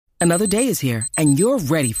Another day is here, and you're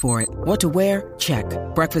ready for it. What to wear? Check.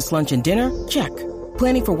 Breakfast, lunch, and dinner? Check.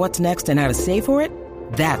 Planning for what's next and how to save for it?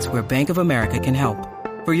 That's where Bank of America can help.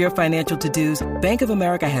 For your financial to-dos, Bank of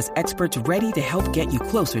America has experts ready to help get you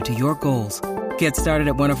closer to your goals. Get started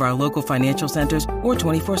at one of our local financial centers or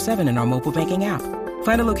 24/7 in our mobile banking app.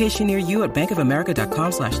 Find a location near you at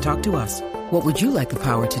bankofamerica.com/talktous. What would you like the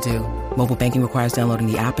power to do? Mobile banking requires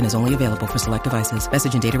downloading the app and is only available for select devices.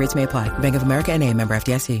 Message and data rates may apply. Bank of America N.A., member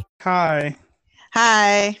FDIC. Hi.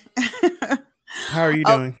 Hi. How are you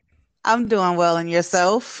doing? I'm doing well. And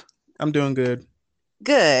yourself? I'm doing good.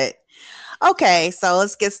 Good. Okay, so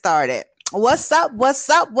let's get started. What's up,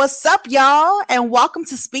 y'all? And welcome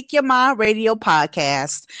to Speak Your Mind Radio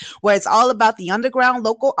Podcast, where it's all about the underground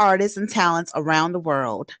local artists and talents around the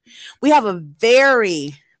world. We have a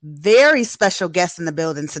very, very special guest in the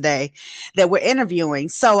building today that we're interviewing.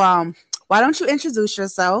 So why don't you introduce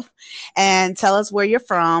yourself and tell us where you're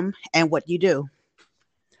from and what you do?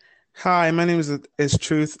 Hi, my name is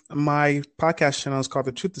Truth. My podcast channel is called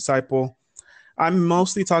The Truth Disciple. I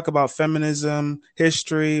mostly talk about feminism,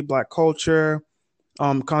 history, Black culture,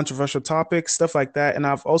 controversial topics, stuff like that. And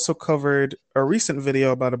I've also covered a recent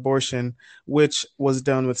video about abortion, which was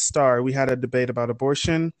done with Star. We had a debate about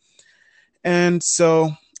abortion. And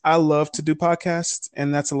so I love to do podcasts,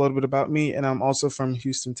 and that's a little bit about me. And I'm also from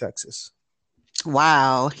Houston, Texas.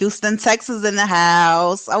 Wow. Houston, Texas in the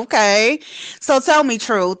house. Okay. So tell me,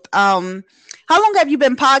 Truth, how long have you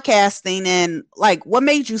been podcasting, and like what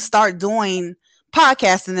made you start doing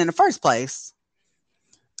podcasting in the first place?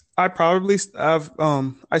 I probably have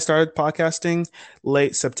I started podcasting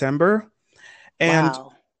late September. And wow.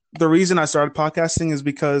 The reason I started podcasting is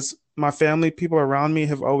because my family, people around me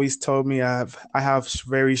have always told me I have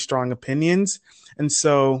very strong opinions. And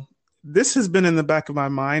so this has been in the back of my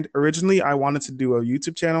mind. Originally, I wanted to do a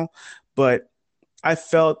YouTube channel, but I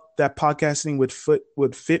felt that podcasting would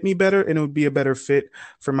fit me better, and it would be a better fit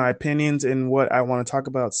for my opinions and what I want to talk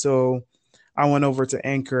about. So I went over to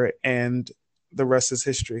Anchor, and the rest is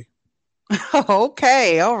history.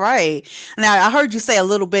 Okay. All right. Now, I heard you say a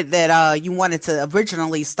little bit that you wanted to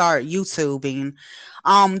originally start YouTubing.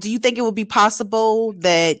 Do you think it would be possible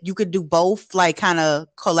that you could do both, like kind of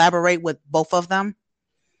collaborate with both of them?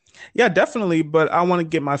 Yeah, definitely. But I want to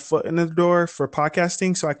get my foot in the door for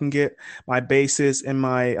podcasting so I can get my basis and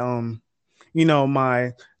my,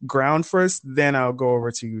 my ground first. Then I'll go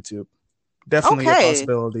over to YouTube. Definitely a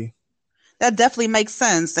possibility. That definitely makes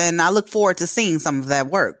sense. And I look forward to seeing some of that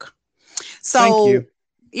work. So thank you.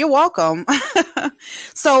 You're welcome.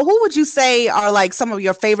 So who would you say are like some of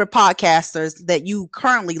your favorite podcasters that you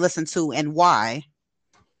currently listen to, and why?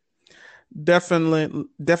 Definitely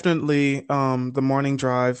The Morning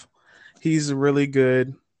Drive. He's really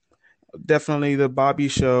good. Definitely The Bobby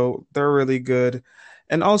Show. They're really good.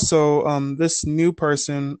 And also this new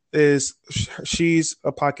person she's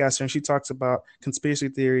a podcaster, and she talks about conspiracy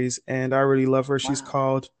theories, and I really love her. Wow. She's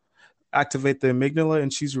called Activate the Amygdala,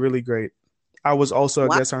 and she's really great. I was also a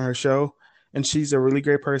guest on her show, and she's a really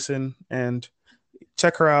great person, and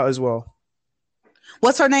check her out as well.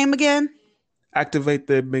 What's her name again? Activate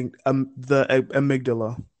the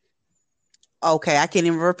Amygdala. Okay, I can't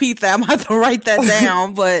even repeat that. I'm going to have to write that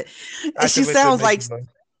down, but she sounds like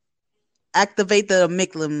Activate the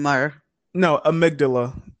Amygdala. No,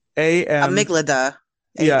 Amygdala. Amygdala.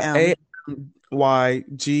 Yeah,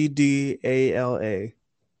 AMYGDALA.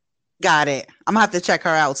 Got it. I'm going to have to check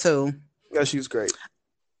her out too. Yeah, she's great.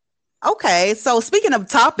 Okay, so speaking of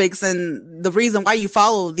topics and the reason why you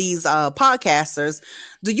follow these podcasters,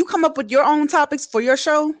 do you come up with your own topics for your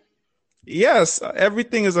show? Yes,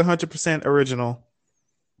 everything is 100% original.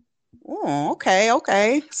 Oh,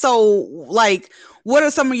 okay. So, like, what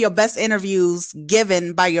are some of your best interviews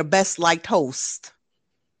given by your best liked host?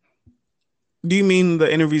 Do you mean the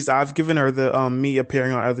interviews I've given, or the me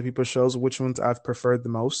appearing on other people's shows? Which ones I've preferred the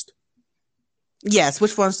most? Yes,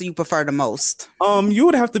 which ones do you prefer the most? You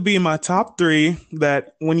would have to be in my top 3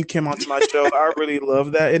 that when you came onto my show, I really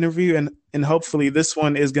loved that interview, and hopefully this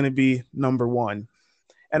one is going to be number 1.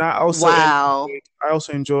 And I also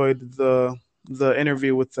enjoyed the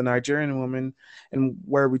interview with the Nigerian woman, and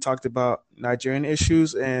where we talked about Nigerian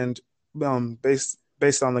issues and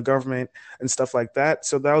based on the government and stuff like that.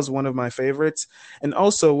 So that was one of my favorites. And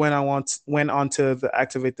also when I went on to the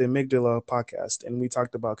Activate the Amygdala podcast, and we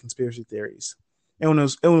talked about conspiracy theories. It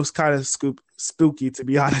was kind of spooky, to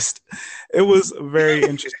be honest. It was very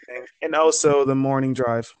interesting. And also The Morning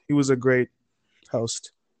Drive. He was a great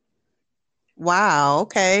host. Wow.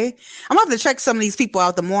 Okay. I'm going to have to check some of these people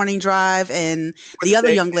out. The Morning Drive and the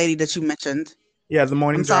other young lady that you mentioned. Yeah, The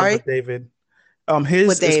Morning Drive with David.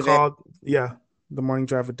 His is called, The Morning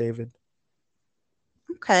Drive with David.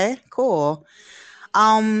 Okay, cool.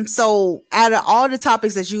 So out of all the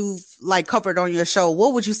topics that you've like covered on your show,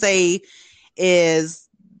 what would you say is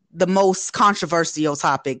the most controversial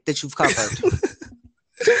topic that you've covered?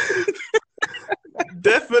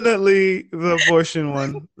 Definitely the abortion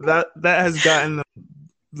one. That has gotten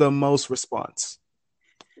the most response.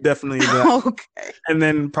 Definitely that. Okay. And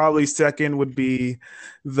then probably second would be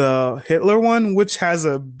the Hitler one, which has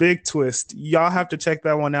a big twist. Y'all have to check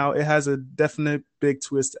that one out. It has a definite big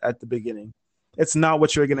twist at the beginning. It's not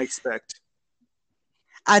what you're going to expect.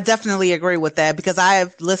 I definitely agree with that because I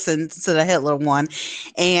have listened to the Hitler one.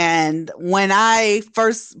 And when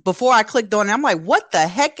before I clicked on it, I'm like, what the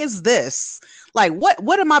heck is this? Like,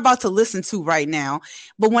 what am I about to listen to right now?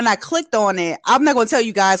 But when I clicked on it, I'm not going to tell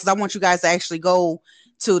you guys because I want you guys to actually go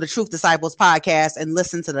to the Truth Disciples podcast and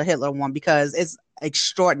listen to the Hitler one because it's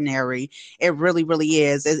extraordinary. It really, really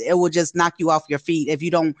is. It will just knock you off your feet if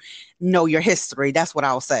you don't know your history. That's what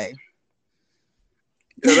I'll say.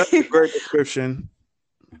 Yeah, that's a great description.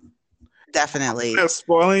 Definitely. I don't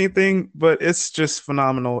spoil anything, but it's just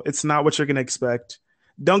phenomenal. It's not what you're going to expect.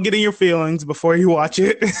 Don't get in your feelings before you watch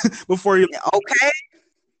it. Okay.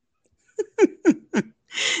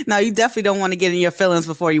 No, you definitely don't want to get in your feelings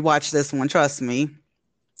before you watch this one. Trust me.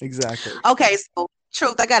 Exactly. Okay, so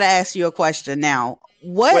Truth, I got to ask you a question now.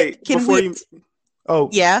 Yeah.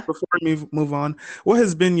 Before we move on, what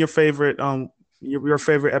has been your favorite your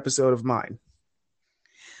favorite episode of mine?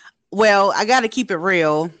 Well, I got to keep it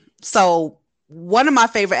real. So one of my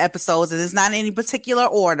favorite episodes, and it's not in any particular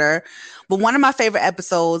order, but one of my favorite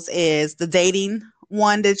episodes is the dating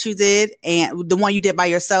one that you did and the one you did by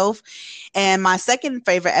yourself. And my second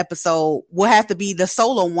favorite episode will have to be the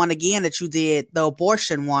solo one again that you did, the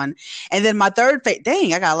abortion one. And then my third I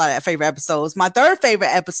got a lot of favorite episodes. My third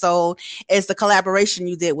favorite episode is the collaboration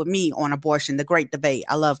you did with me on abortion, the Great Debate.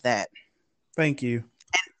 I love that. Thank you.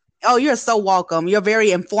 Oh, you're so welcome. You're a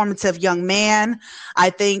very informative young man.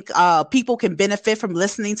 I think people can benefit from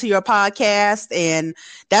listening to your podcast, and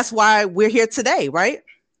that's why we're here today, right?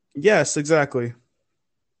 Yes, exactly.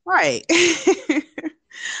 Right.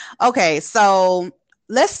 Okay, so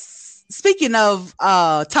speaking of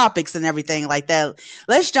topics and everything like that,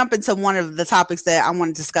 let's jump into one of the topics that I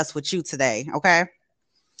want to discuss with you today, okay?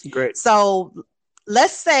 Great. So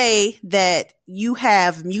let's say that you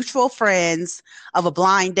have mutual friends of a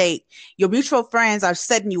blind date. Your mutual friends are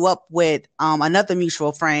setting you up with another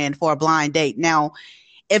mutual friend for a blind date. Now,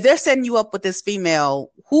 if they're setting you up with this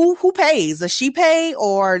female, who pays? Does she pay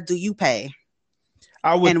or do you pay?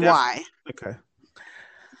 I would. And why?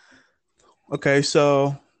 Okay.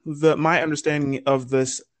 So my understanding of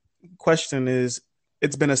this question is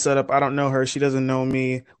it's been a setup. I don't know her. She doesn't know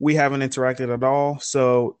me. We haven't interacted at all.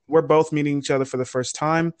 So we're both meeting each other for the first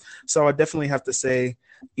time. So I definitely have to say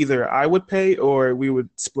either I would pay or we would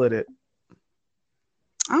split it.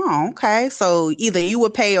 Oh, okay. So either you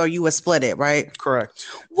would pay or you would split it, right? Correct.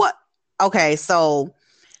 What? Okay. So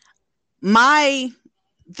my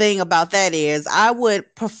thing about that is I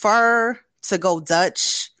would prefer to go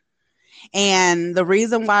Dutch. And the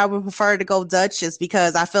reason why I would prefer to go Dutch is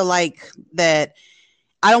because I feel like that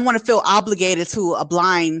I don't want to feel obligated to a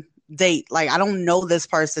blind date. Like, I don't know this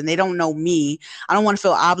person. They don't know me. I don't want to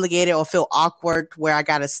feel obligated or feel awkward where I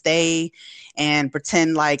got to stay and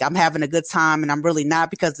pretend like I'm having a good time and I'm really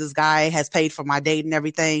not because this guy has paid for my date and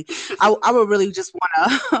everything. I would really just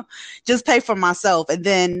want to just pay for myself. And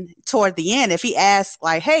then toward the end, if he asks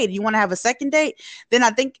like, hey, do you want to have a second date? Then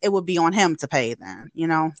I think it would be on him to pay then, you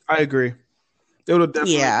know? I agree. It would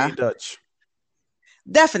definitely be Dutch.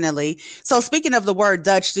 Definitely. So speaking of the word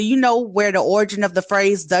Dutch, do you know where the origin of the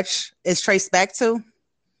phrase Dutch is traced back to?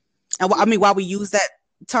 And I mean, why we use that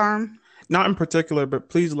term? Not in particular, but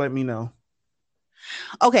please let me know.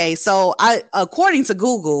 Okay, so according to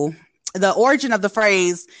Google, the origin of the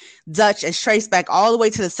phrase Dutch is traced back all the way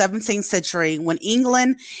to the 17th century when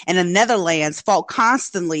England and the Netherlands fought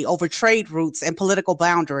constantly over trade routes and political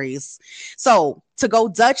boundaries. So to go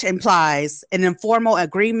Dutch implies an informal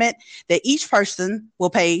agreement that each person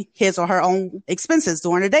will pay his or her own expenses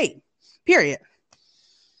during the date, period.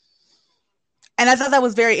 And I thought that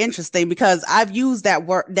was very interesting because I've used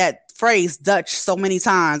that phrase Dutch so many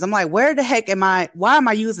times. I'm like, why am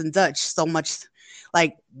I using Dutch so much?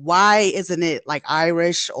 Like, why isn't it like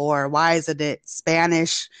Irish or why isn't it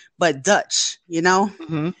Spanish, but Dutch, you know?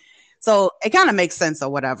 Mm-hmm. So it kind of makes sense or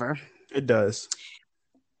whatever. It does.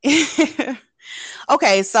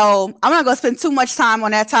 Okay, so I'm not going to spend too much time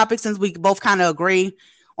on that topic since we both kind of agree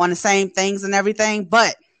on the same things and everything.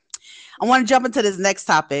 But I want to jump into this next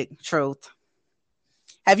topic, Truth.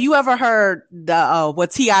 Have you ever heard the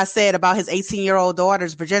what T.I. said about his 18-year-old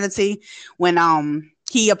daughter's virginity when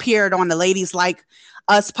he appeared on the Ladies Like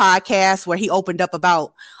Us podcast, where he opened up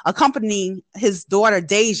about accompanying his daughter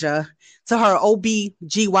Deja to her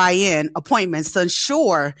OB/GYN appointments to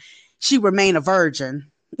ensure she remained a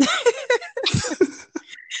virgin?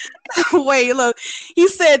 Wait, look, he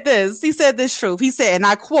said this truth. He said, and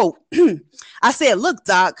I quote, I said, look,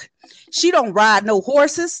 doc, she don't ride no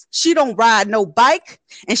horses. She don't ride no bike,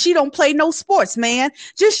 and she don't play no sports, man.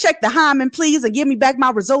 Just check the hymen, please, and give me back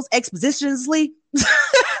my results expeditiously.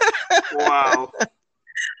 Wow.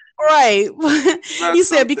 Right. He said,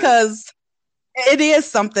 something. because it is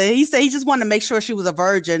something. He said he just wanted to make sure she was a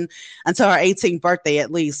virgin until her 18th birthday,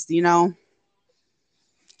 at least, you know?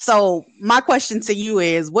 So my question to you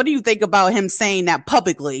is, what do you think about him saying that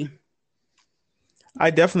publicly? I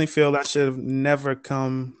definitely feel that should have never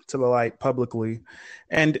come to the light publicly.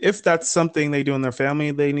 And if that's something they do in their family,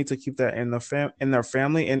 they need to keep that in their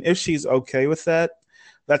family. And if she's okay with that,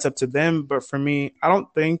 that's up to them. But for me, I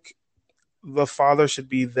don't think the father should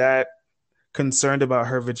be that concerned about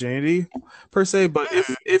her virginity per se. But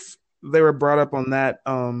if they were brought up on that,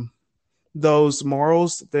 those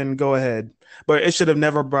morals, then go ahead. But it should have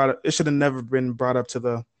never been brought up to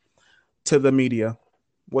the media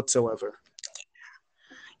whatsoever.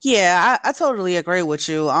 Yeah, I totally agree with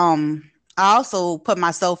you. I also put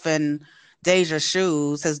myself in Deja's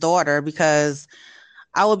shoes, his daughter, because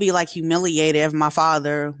I would be like humiliated if my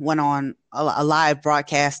father went on a live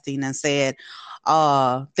broadcasting and said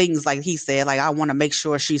things like he said, like, I want to make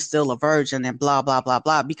sure she's still a virgin and blah, blah, blah,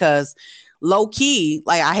 blah. Because low key,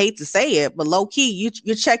 like, I hate to say it, but low key,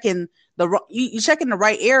 you're checking you're checking the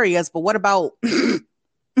right areas. But what about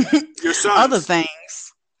your sons? Other things?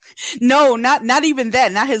 No, not even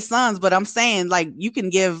that, not his sons, but I'm saying, like, you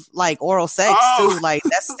can give like oral sex too, like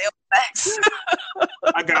that's still sex.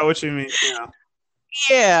 I got what you mean.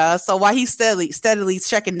 Yeah. So while he's steadily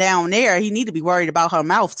checking down there, he need to be worried about her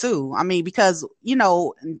mouth too. I mean, because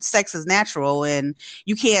sex is natural, and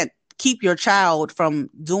you can't keep your child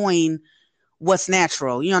from doing what's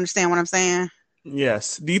natural. You understand what I'm saying?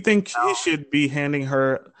 Yes. Do you think he should be handing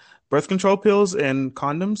her birth control pills and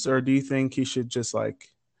condoms, or do you think he should just like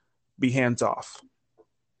be hands off?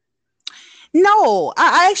 No,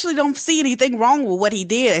 I actually don't see anything wrong with what he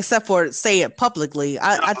did, except for say it publicly.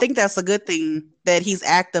 I think that's a good thing that he's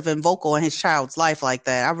active and vocal in his child's life like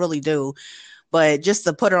that. I really do. But just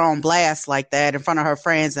to put her on blast like that in front of her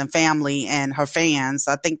friends and family and her fans,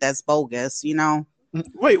 I think that's bogus,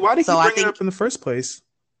 Wait, why did he bring it up in the first place?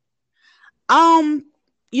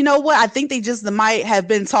 You know what? I think they just might have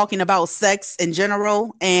been talking about sex in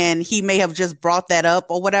general, and he may have just brought that up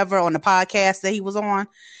or whatever on the podcast that he was on.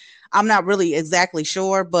 I'm not really exactly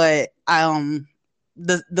sure, but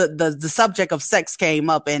the subject of sex came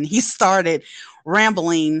up, and he started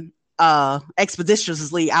rambling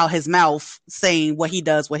expeditiously out his mouth, saying what he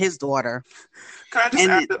does with his daughter. Can I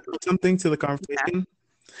just add something to the conversation?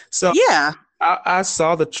 So yeah. I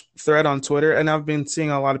saw the thread on Twitter, and I've been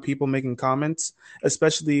seeing a lot of people making comments,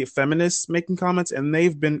 especially feminists making comments, and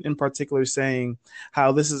they've been in particular saying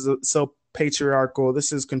how this is so patriarchal,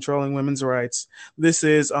 this is controlling women's rights, this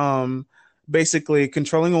is basically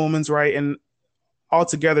controlling a woman's right, and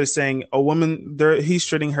altogether saying a woman, he's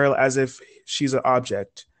treating her as if she's an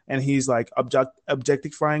object, and he's like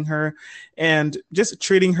objectifying her and just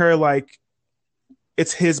treating her like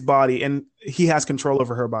it's his body and he has control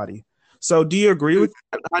over her body. So do you agree with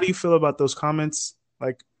that? How do you feel about those comments?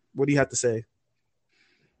 Like, what do you have to say?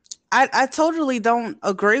 I totally don't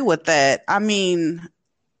agree with that. I mean,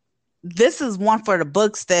 this is one for the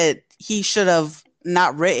books that he should have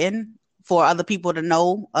not written for other people to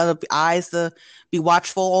know, other eyes to be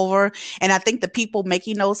watchful over. And I think the people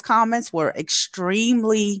making those comments were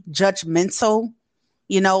extremely judgmental,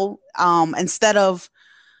 instead of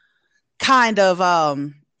kind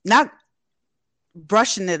of not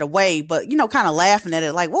brushing it away, but kind of laughing at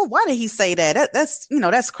it, like, well, why did he say that?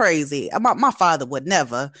 That's crazy. My father would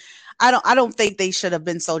never. I don't think they should have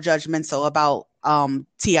been so judgmental about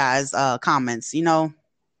T.I.'s comments.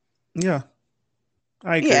 Yeah,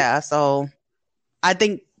 I agree. Yeah, so I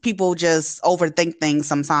think people just overthink things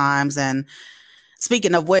sometimes. And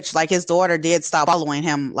speaking of which, like, his daughter did stop following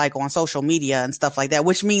him, like, on social media and stuff like that,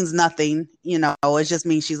 which means nothing. It just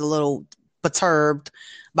means she's a little perturbed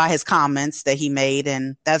by his comments that he made,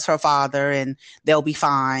 and that's her father, and they'll be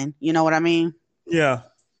fine. You know what I mean? Yeah.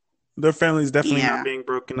 Their family's definitely not being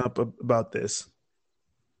broken up about this.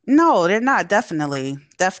 No, they're not. Definitely.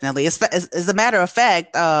 As a matter of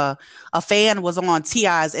fact, a fan was on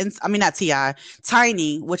T.I.'s, not T.I.,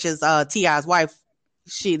 Tiny, which is T.I.'s wife,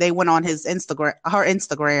 they went on her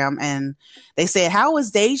Instagram, and they said, "How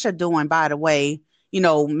is Deja doing, by the way?"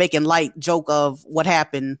 Making light joke of what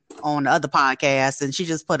happened on the other podcast. And she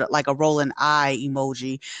just put like a rolling eye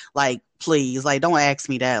emoji. Like, please, like, don't ask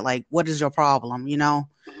me that. Like, what is your problem?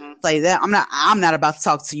 Mm-hmm. Like that. I'm not about to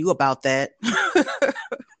talk to you about that.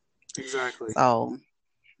 Exactly. So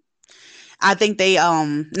I think they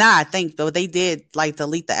did like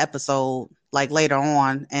delete the episode like later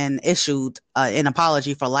on and issued an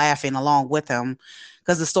apology for laughing along with him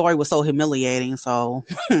because the story was so humiliating. So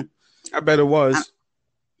I bet it was.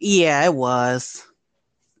 Yeah, it was.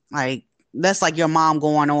 Like, that's like your mom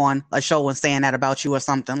going on a show and saying that about you or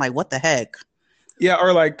something. Like, what the heck? Yeah,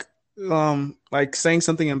 or like saying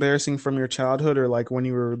something embarrassing from your childhood or like when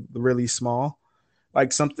you were really small.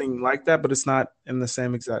 Like something like that, but it's not in the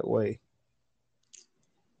same exact way.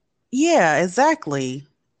 Yeah, exactly.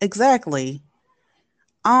 Exactly.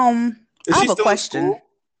 I have a question.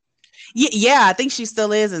 Yeah, I think she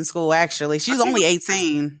still is in school, actually. She's only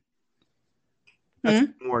 18. That's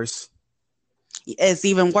worse. It's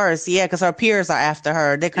even worse, yeah, because her peers are after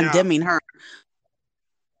her. They're condemning her.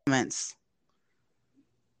 Dang.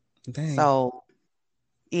 So,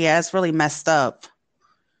 yeah, it's really messed up.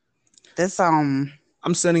 I'm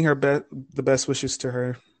sending her the best wishes to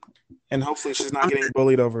her, and hopefully she's not getting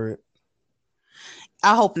bullied over it.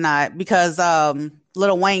 I hope not, because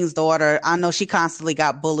Lil Wayne's daughter, I know she constantly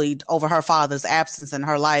got bullied over her father's absence in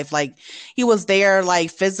her life. Like, he was there,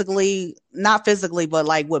 like, not physically, but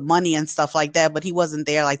like with money and stuff like that. But he wasn't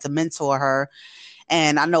there, like, to mentor her.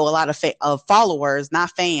 And I know a lot of followers,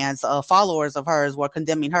 not fans, followers of hers were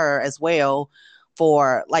condemning her as well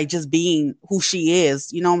for like just being who she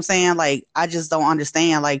is. You know what I'm saying? Like, I just don't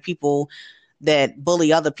understand like people that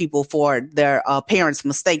bully other people for their parents'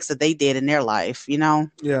 mistakes that they did in their life,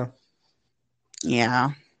 Yeah.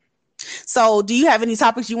 Yeah. So do you have any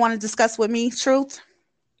topics you want to discuss with me, Truth?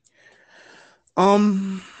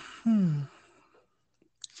 Well,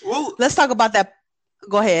 let's talk about that.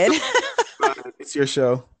 Go ahead. It's your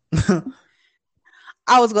show.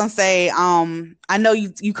 I was going to say, I know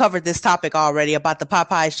you covered this topic already about the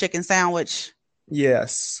Popeyes chicken sandwich.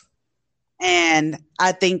 Yes. And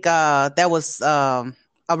I think that was a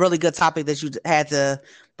really good topic that you had to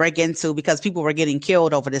break into because people were getting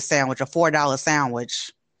killed over this sandwich, a $4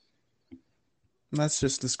 sandwich. That's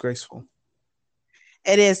just disgraceful.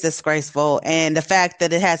 It is disgraceful. And the fact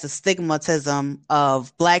that it has a stigmatism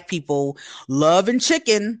of Black people loving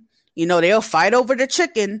chicken, they'll fight over the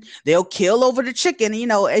chicken, they'll kill over the chicken,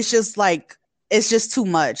 it's just like, it's just too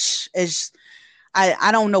much.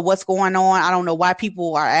 I don't know what's going on. I don't know why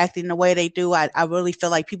people are acting the way they do. I really feel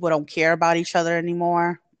like people don't care about each other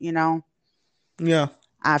anymore, Yeah.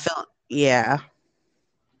 Yeah.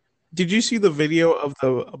 Did you see the video of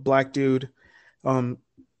the Black dude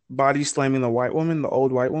body slamming the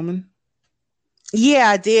old white woman? Yeah,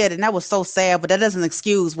 I did. And that was so sad, but that doesn't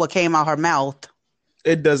excuse what came out her mouth.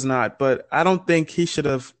 It does not, but I don't think he should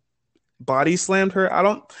have body slammed her. I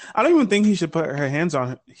don't even think he should put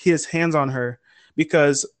his hands on her.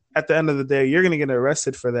 Because at the end of the day, you're going to get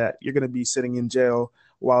arrested for that. You're going to be sitting in jail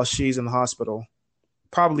while she's in the hospital.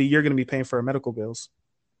 Probably you're going to be paying for her medical bills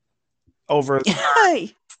over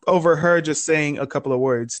her just saying a couple of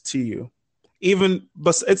words to you.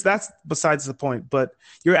 That's besides the point. But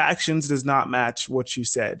your actions does not match what you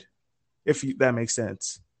said, that makes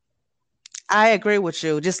sense. I agree with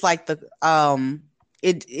you. Just like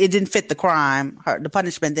it didn't fit the crime. The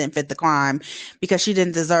punishment didn't fit the crime because she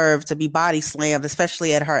didn't deserve to be body slammed,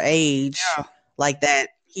 especially at her age like that.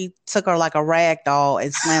 He took her like a rag doll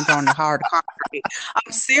and slammed her on the hard concrete.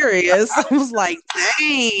 I'm serious. I was like,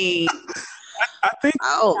 dang. I think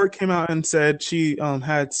court came out and said she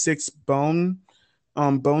had 6 bone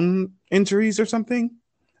injuries or something.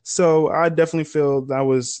 So I definitely feel that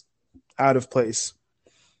was out of place.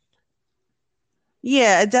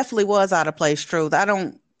 Yeah, it definitely was out of place, Truth. I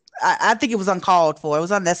think it was uncalled for. It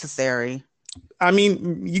was unnecessary. I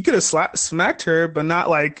mean, you could have smacked her, but not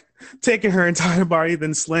like taking her entire body,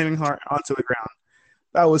 then slamming her onto the ground.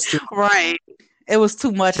 That was too much. Right. It was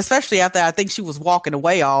too much, especially after I think she was walking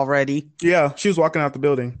away already. Yeah, she was walking out the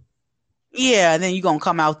building. Yeah, and then you're going to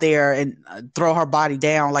come out there and throw her body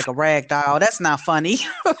down like a rag doll. That's not funny.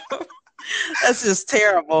 That's just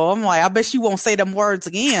terrible. I'm like, I bet she won't say them words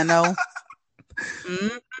again, though.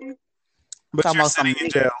 Mm-hmm. But you're sitting in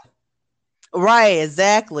jail. Right,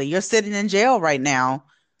 exactly. You're sitting in jail right now.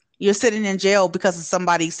 You're sitting in jail because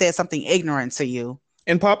somebody said something ignorant to you.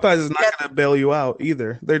 And Popeyes is not going to bail you out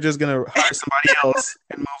either. They're just going to hire somebody else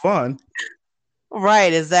and move on.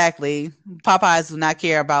 Right, exactly. Popeyes do not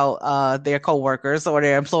care about their coworkers or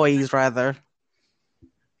their employees, rather.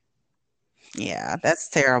 Yeah, that's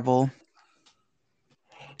terrible.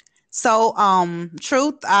 So,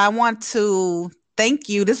 Truth, I want to thank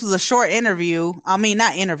you. This was a short interview. I mean,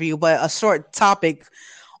 not interview, but a short topic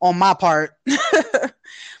on my part.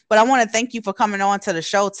 But I want to thank you for coming on to the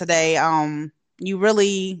show today. You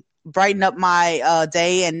really brightened up my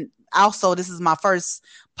day, and also this is my first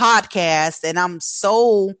podcast, and I'm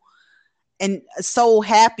so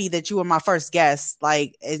happy that you were my first guest.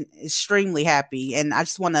 Like, extremely happy, and I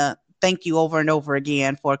just want to thank you over and over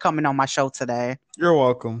again for coming on my show today. You're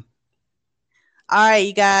welcome. All right,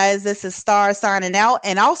 you guys, this is Star signing out.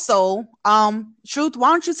 And also, Truth, why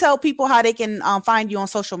don't you tell people how they can find you on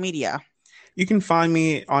social media? You can find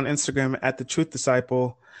me on Instagram at The Truth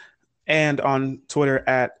Disciple and on Twitter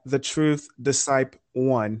at The Truth Disciple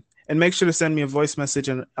 1. And make sure to send me a voice message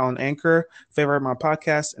on Anchor, favorite my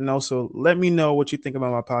podcast, and also let me know what you think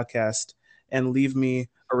about my podcast and leave me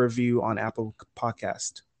a review on Apple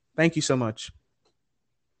Podcast. Thank you so much.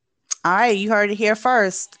 All right, you heard it here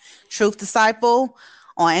first. Truth Disciple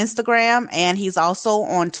on Instagram, and he's also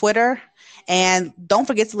on Twitter. And don't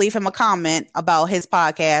forget to leave him a comment about his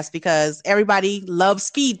podcast because everybody loves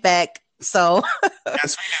feedback. So,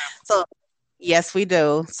 yes, we do. So, yes, we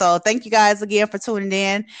do. So, thank you guys again for tuning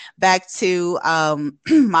in back to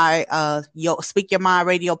my Speak Your Mind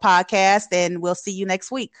radio podcast, and we'll see you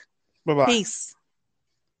next week. Bye-bye. Peace.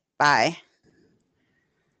 Bye.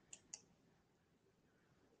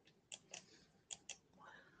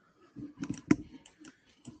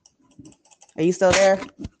 Are you still there?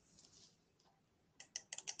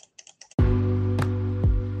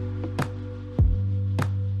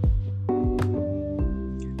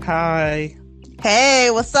 Hi.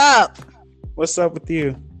 Hey, what's up? What's up with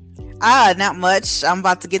you? Not much. I'm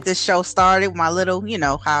about to get this show started with my little, you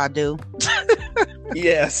know how I do.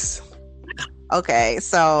 Yes. Okay,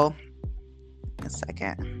 so a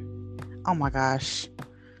second. Oh my gosh.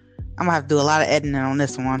 I'm gonna have to do a lot of editing on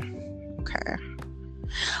this one.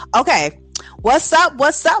 Okay. What's up,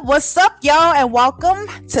 y'all, and welcome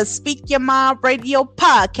to Speak Your Mind radio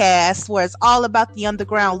podcast, where it's all about the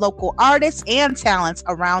underground local artists and talents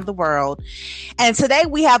around the world. And today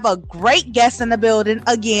we have a great guest in the building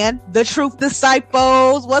again, the Truth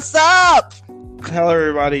Disciples. What's up? Hello,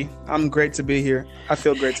 everybody. I'm great to be here. I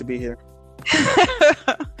feel great to be here.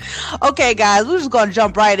 Okay, guys, we're just gonna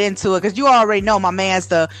jump right into it because you already know my man's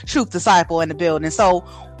the Truth Disciple in the building. So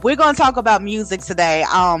we're gonna talk about music today.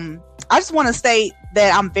 I just want to state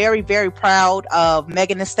that I'm very, very proud of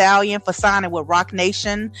Megan Thee Stallion for signing with Roc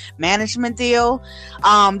Nation management deal.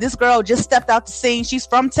 This girl just stepped out the scene. She's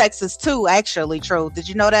from Texas too, actually. True. Did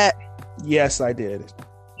you know that? Yes, I did.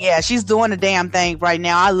 Yeah, she's doing a damn thing right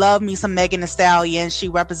now. I love me some Megan Thee Stallion. She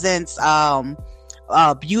represents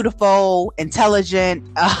beautiful, intelligent,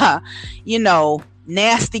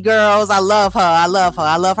 nasty girls. I love her. I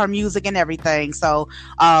love her music and everything. So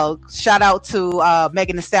shout out to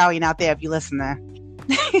Megan Thee Stallion out there if you listen there.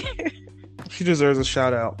 She deserves a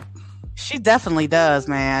shout out. She definitely does,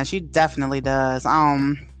 man. She definitely does.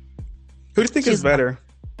 Who do you think is better?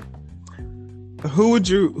 Who would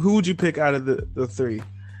you pick out of the three?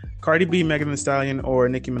 Cardi B, Megan Thee Stallion, or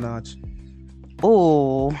Nicki Minaj?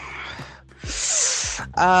 Oh,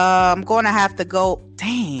 I'm going to have to go.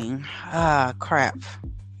 Dang. Crap.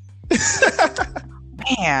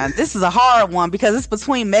 Man, this is a hard one because it's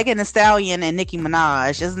between Megan Thee Stallion and Nicki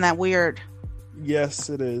Minaj. Isn't that weird? Yes,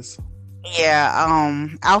 it is. Yeah.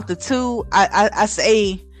 Out the two, I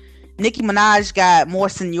say Nicki Minaj got more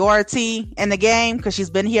seniority in the game because she's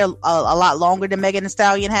been here a lot longer than Megan Thee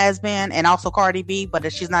Stallion has been, and also Cardi B,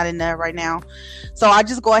 but she's not in there right now. So I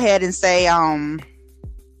just go ahead and say,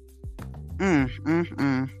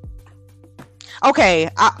 okay,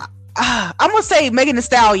 I'm gonna say Megan Thee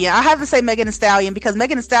Stallion. I have to say Megan Thee Stallion because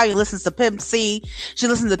Megan Thee Stallion listens to Pimp C. She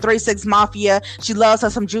listens to 3 6 Mafia. She loves her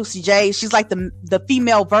some Juicy J. She's like the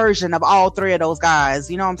female version of all three of those guys.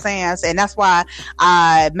 You know what I'm saying? And that's why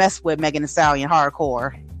I mess with Megan Thee Stallion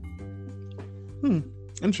hardcore.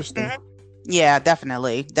 Interesting. Mm-hmm. Yeah,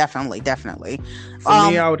 definitely. For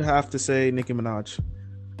me, I would have to say Nicki Minaj.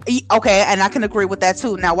 Okay, and I can agree with that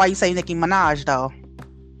too. Now, why you say Nicki Minaj though?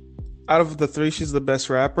 Out of the three, she's the best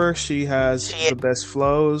rapper. She has the best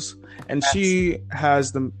flows, and she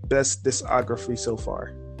has the best discography so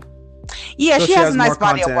far. Yeah, so she has a nice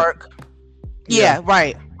body of work. Yeah,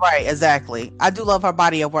 right, exactly. I do love her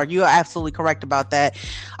body of work. You're absolutely correct about that.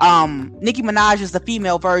 Nicki Minaj is the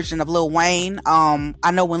female version of Lil Wayne.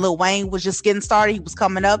 I know when Lil Wayne was just getting started, he was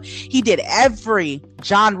coming up. He did every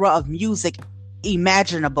genre of music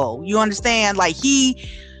imaginable. You understand? Like he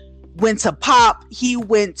went to pop, he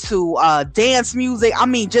went to dance music. I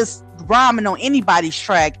mean, just rhyming on anybody's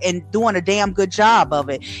track and doing a damn good job of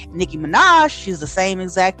it. Nicki Minaj, she's the same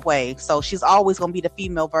exact way. So she's always gonna be the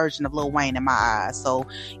female version of Lil Wayne in my eyes. So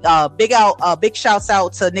big shouts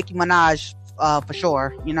out to Nicki Minaj for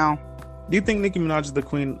sure. You know. Do you think Nicki Minaj is the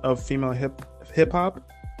queen of female hip hop?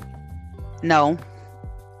 No.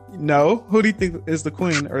 No? Who do you think is the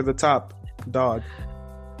queen or the top dog?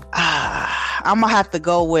 I'm gonna have to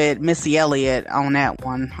go with Missy Elliott on that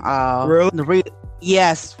one. Really?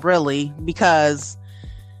 Yes, really, because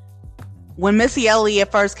when Missy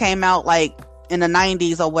Elliott first came out, like in the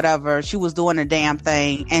 90s or whatever, she was doing a damn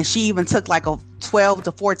thing, and she even took like a 12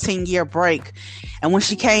 to 14 year break. And when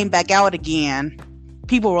she came back out again,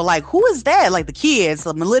 people were like, who is that? Like the kids,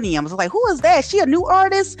 the millennials, like, who is that? She a new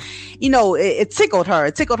artist? You know, it tickled her.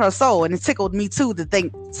 It tickled her soul. And it tickled me too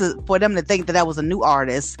for them to think that was a new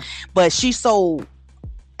artist. But she's so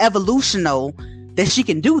evolutional that she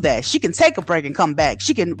can do that. She can take a break and come back.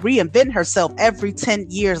 She can reinvent herself every 10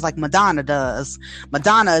 years like Madonna does.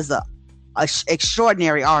 Madonna is a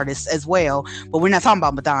extraordinary artist as well. But we're not talking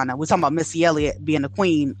about Madonna. We're talking about Missy Elliott being the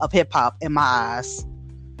queen of hip hop in my eyes.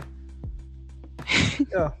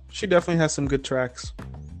 Yeah, she definitely has some good tracks.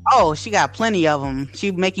 Oh, she got plenty of them.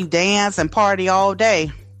 She make you dance and party all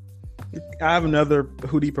day. I have another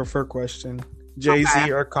who do you prefer question: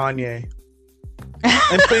 Jay-Z or Kanye?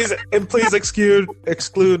 and please exclude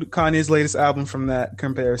Kanye's latest album from that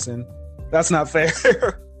comparison. That's not fair.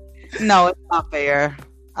 No, it's not fair.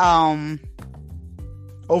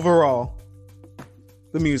 Overall,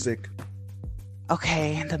 the music.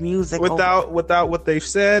 Okay, the music. Without what they've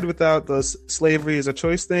said, without the slavery is a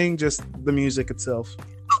choice thing, just the music itself.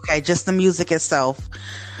 Okay, just the music itself.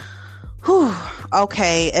 Whew.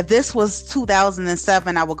 Okay, if this was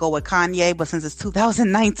 2007, I would go with Kanye, but since it's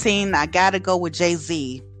 2019, I gotta go with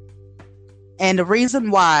Jay-Z. And the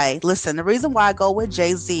reason why I go with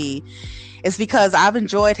Jay-Z is because I've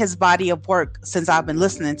enjoyed his body of work since I've been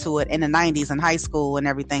listening to it in the 90s in high school and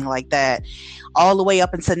everything like that. All the way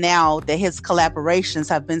up until now, that his collaborations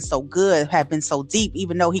have been so good, have been so deep,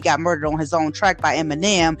 even though he got murdered on his own track by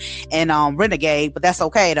Eminem and Renegade, but that's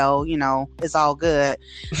okay though, you know, it's all good.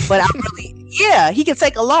 But he can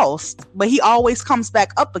take a loss, but he always comes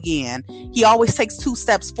back up again. He always takes 2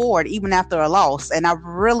 steps forward even after a loss. And I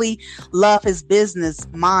really love his business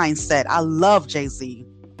mindset. I love Jay-Z.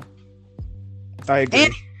 I agree.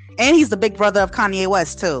 And he's the big brother of Kanye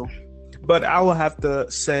West too. But I will have to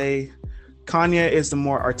say Kanye is the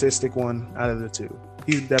more artistic one out of the two.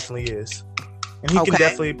 He definitely is. And he can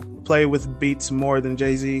definitely play with beats more than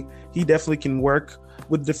Jay-Z. He definitely can work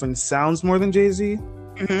with different sounds more than Jay-Z.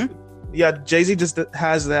 Mm-hmm. Yeah, Jay-Z just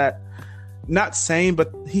has that, not same,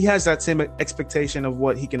 but he has that same expectation of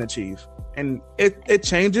what he can achieve. And it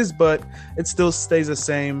changes, but it still stays the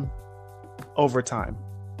same over time.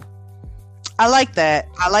 I like that.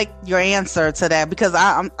 I like your answer to that because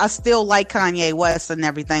I still like Kanye West and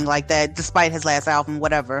everything like that, despite his last album,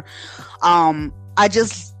 whatever. I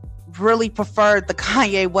just really preferred the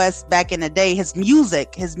Kanye West back in the day. His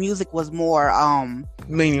music was more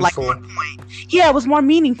meaningful. Like, yeah, it was more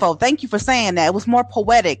meaningful. Thank you for saying that. It was more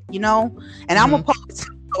poetic, you know. And I'm a poet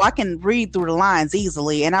too, so I can read through the lines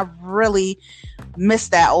easily. And I really miss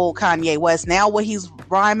that old Kanye West. Now what he's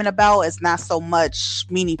rhyming about is not so much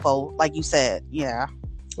meaningful, like you said. Yeah.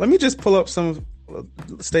 Let me just pull up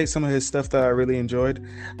state some of his stuff that I really enjoyed.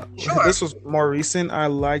 Sure. This was more recent. I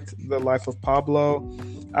liked The Life of Pablo.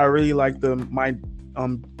 I really liked My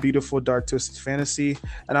Beautiful Dark Twisted Fantasy,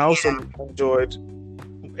 and I also enjoyed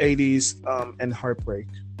 80s and Heartbreak.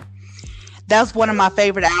 That's one of my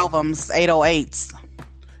favorite albums, 808s.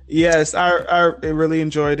 Yes, I really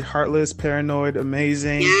enjoyed Heartless, Paranoid,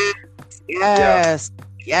 Amazing. Yes.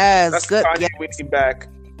 That's good. Kanye winning back.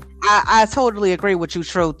 I totally agree with you,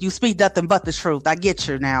 Truth. You speak nothing but the truth. I get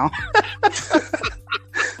you now.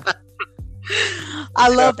 I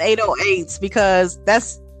loved 808s because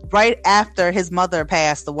that's right after his mother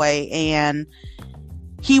passed away, and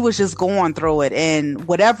he was just going through it, and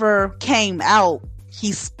whatever came out,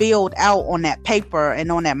 he spilled out on that paper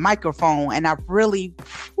and on that microphone, and I really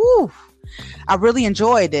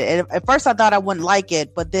enjoyed it. At first I thought I wouldn't like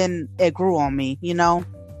it, but then it grew on me, you know?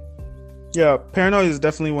 Yeah, Paranoid is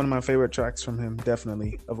definitely one of my favorite tracks from him,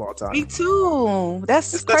 definitely, of all time. Me too.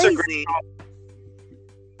 That's crazy.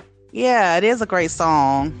 Yeah, it is a great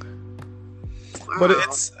song. Wow. But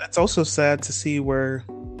it's also sad to see where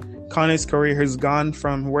Kanye's career has gone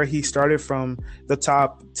from where he started from the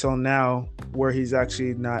top till now, where he's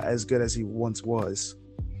actually not as good as he once was.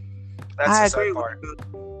 That's the sad part.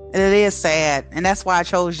 It is sad, and that's why I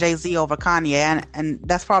chose Jay-Z over Kanye, and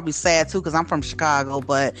that's probably sad too because I'm from Chicago.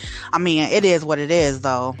 But I mean, it is what it is,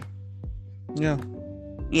 though. Yeah.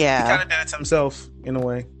 He Yeah, kind of did it to himself in a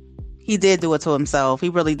way. he did do it to himself. He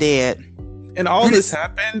really did. And all this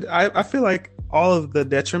happened. I feel like all of the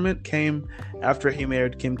detriment came after he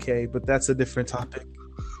married Kim K, but that's a different topic.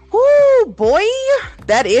 Whoo, boy,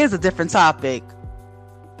 that is a different topic.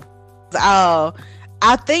 I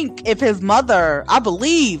think if his mother, I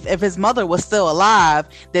believe if his mother was still alive,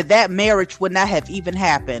 that marriage would not have even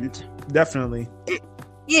happened. Definitely.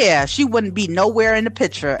 Yeah, she wouldn't be nowhere in the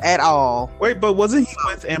picture at all. Wait, but wasn't he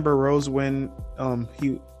with Amber Rose when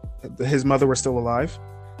his mother was still alive?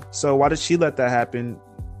 So why did she let that happen?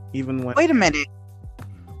 Even when? Wait a minute,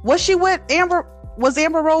 was she with Amber? Was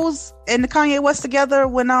Amber Rose and Kanye West together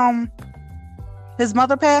when his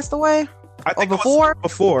mother passed away? I think or before?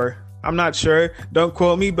 Before. I'm not sure. Don't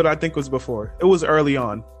quote me, but I think it was before. It was early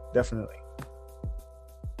on, definitely.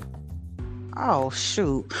 Oh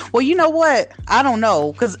shoot! Well, you know what? I don't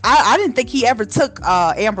know because I didn't think he ever took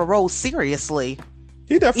Amber Rose seriously.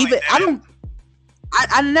 He definitely did.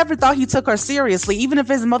 I never thought he took her seriously, even if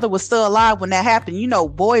his mother was still alive when that happened. You know,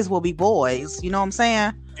 boys will be boys. You know what I'm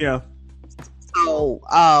saying? Yeah. So,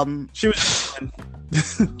 she was just fun.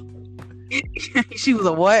 She was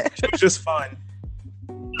a what? She was just fun.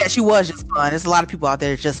 Yeah, she was just fun. There's a lot of people out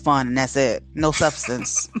there that's just fun, and that's it. No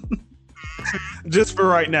substance. Just for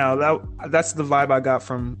right now. That's the vibe I got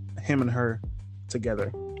from him and her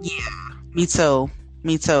together. Yeah, me too.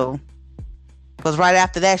 Me too. Because right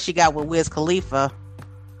after that, she got with Wiz Khalifa.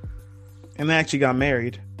 And they actually got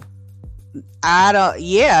married.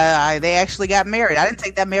 They actually got married. I didn't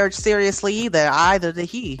take that marriage seriously either did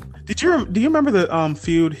he. Do you remember the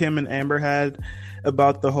feud him and Amber had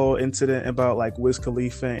about the whole incident about like Wiz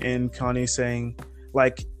Khalifa and Kanye saying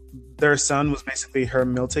like their son was basically her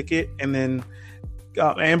meal ticket, and then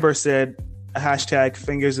Amber said hashtag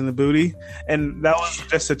fingers in the booty, and that was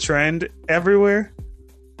just a trend everywhere.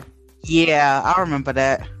 Yeah, I remember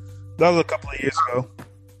that. That was a couple of years ago.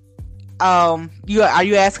 Are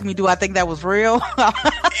you asking me, do I think that was real?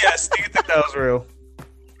 Yes, do you think that was real?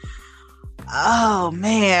 Oh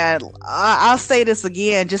man, I'll say this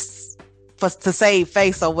again just to save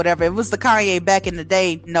face or whatever. It was the Kanye back in the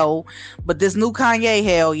day, no, but this new Kanye,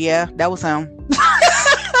 hell yeah, that was him.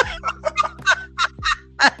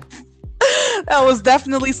 That was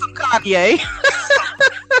definitely some Kanye.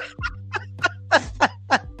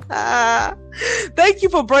 Thank you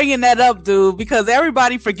for bringing that up, dude, because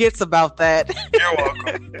everybody forgets about that. You're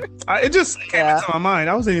welcome. It just came into my mind.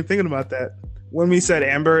 I wasn't even thinking about that. When we said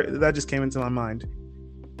Amber, that just came into my mind.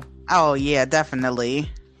 Oh, yeah, definitely.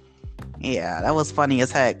 Yeah, that was funny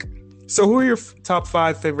as heck. So who are your top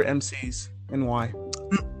 5 favorite MCs and why?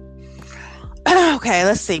 Okay,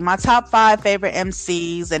 let's see. My top 5 favorite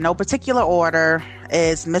MCs in no particular order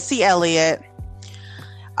is Missy Elliott.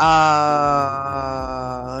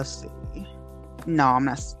 Let's see. No, I'm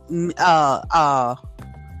not.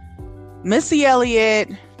 Missy Elliott,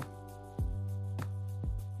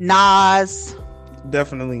 Nas.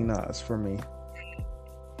 Definitely Nas for me.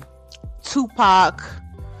 Tupac.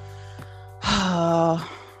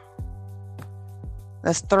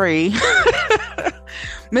 That's 3.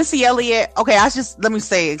 Missy Elliott. Okay, let me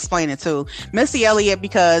explain it too. Missy Elliott,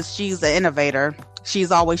 because she's an innovator. She's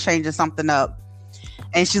always changing something up,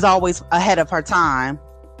 and she's always ahead of her time.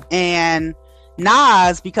 And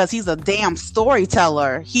Nas, because he's a damn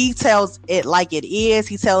storyteller. He tells it like it is.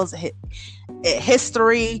 He tells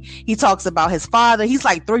history. He talks about his father. He's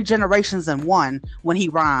like 3 generations in one when he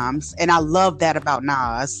rhymes, and I love that about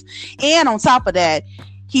Nas. And on top of that,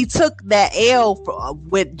 he took that L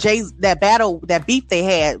with that beef they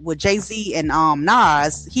had with Jay-Z and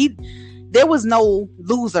Nas. There was no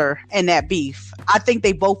loser in that beef. I think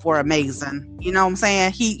they both were amazing. You know what I'm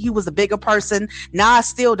saying? He was a bigger person. Nas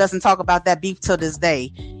still doesn't talk about that beef till this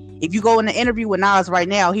day. If you go in an interview with Nas right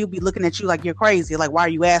now, he'll be looking at you like you're crazy. Like, why are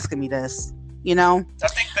you asking me this? You know? I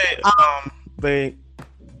think they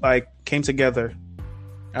like came together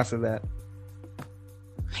after that.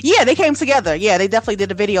 Yeah, they came together. Yeah, they definitely did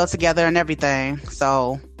a video together and everything.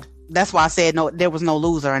 So that's why I said no, there was no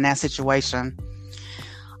loser in that situation.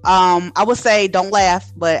 I would say, don't laugh,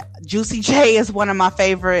 but Juicy J is one of my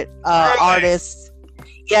favorite artists.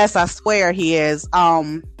 Yes, I swear he is.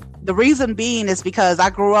 The reason being is because I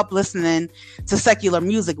grew up listening to secular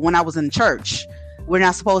music when I was in church. We're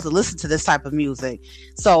not supposed to listen to this type of music.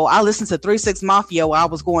 So I listened to 3 6 Mafia while I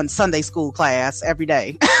was going to Sunday school class every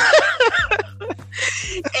day.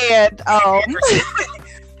 And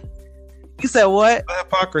you said what? The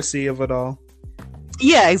hypocrisy of it all.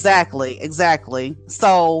 Yeah, exactly.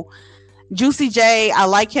 So Juicy J, I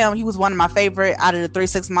like him. He was one of my favorite out of the 3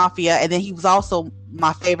 6 Mafia, and then he was also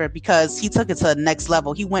my favorite because he took it to the next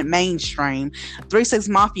level. He went mainstream. 3 6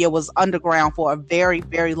 Mafia was underground for a very,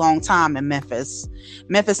 very long time in Memphis.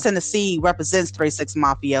 Memphis, Tennessee represents 3 6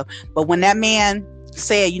 Mafia. But when that man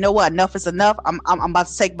said, you know what, enough is enough, I'm about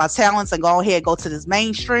to take my talents and go ahead, go to this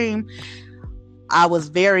mainstream, I was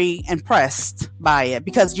very impressed by it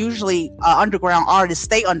because usually underground artists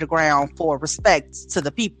stay underground for respect to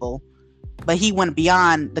the people. But he went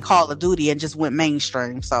beyond the Call of Duty and just went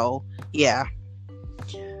mainstream. So, yeah.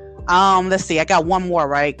 Let's see. I got one more,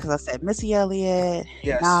 right? Because I said Missy Elliott.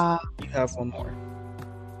 Yes. You have one more.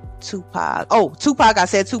 Tupac. Oh, Tupac. I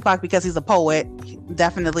said Tupac because he's a poet.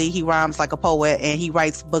 Definitely, he rhymes like a poet and he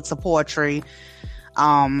writes books of poetry.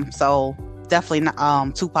 So definitely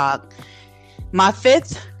Tupac. My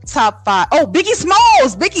fifth top 5. Oh,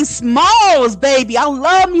 Biggie Smalls, baby. I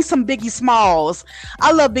love me some Biggie Smalls.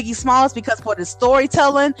 I love Biggie Smalls because for the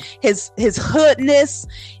storytelling, his hoodness,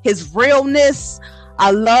 his realness.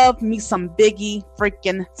 I love me some Biggie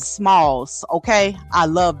freaking Smalls. Okay, I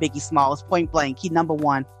love Biggie Smalls. Point blank, he number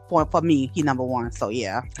one. For me, he number one. So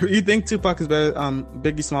yeah. You think Tupac is better?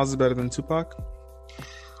 Biggie Smalls is better than Tupac?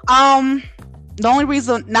 The only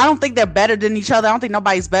reason, I don't think they're better than each other. I don't think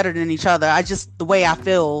nobody's better than each other. I just, the way I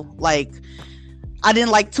feel, like, I didn't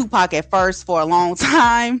like Tupac at first for a long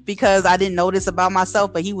time because I didn't know this about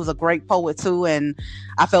myself, but he was a great poet too. And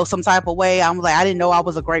I felt some type of way. I'm like, I didn't know I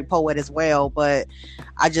was a great poet as well, but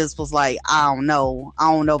I just was like, I don't know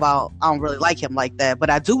about, I don't really like him like that, but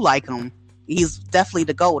I do like him. He's definitely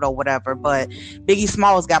the GOAT or whatever, but Biggie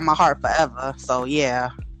Smalls got my heart forever. So yeah.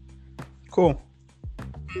 Cool.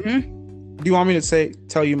 Mm-hmm. Do you want me to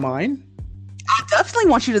tell you mine? I definitely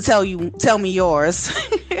want you to tell me yours.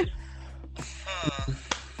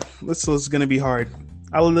 This is gonna be hard.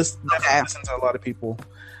 I'll listen to a lot of people,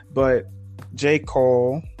 but J.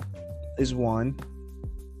 Cole is one.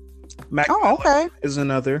 Mac Miller is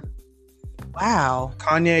another. Wow.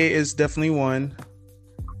 Kanye is definitely one.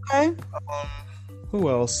 Okay. Who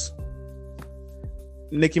else?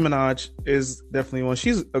 Nicki Minaj is definitely one.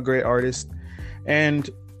 She's a great artist, and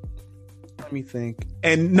let me think.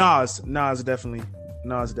 And Nas definitely.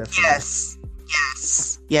 Yes.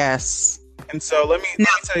 And so let me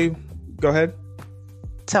tell you. Go ahead.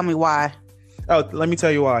 Tell me why. Oh, let me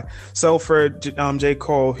tell you why. So for J.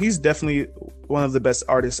 Cole, he's definitely one of the best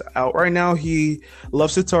artists out right now. He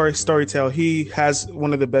loves to storytell. He has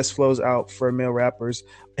one of the best flows out for male rappers.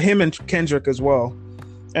 Him and Kendrick as well.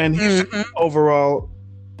 And he's an overall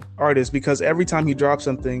artist because every time he drops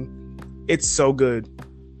something, it's so good.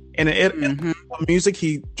 And the music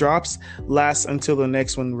he drops lasts until the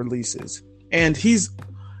next one releases. And he's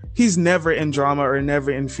never in drama or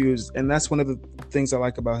never infused. And that's one of the things I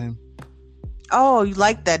like about him. Oh, you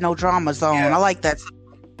like that no drama zone. Yeah. I like that.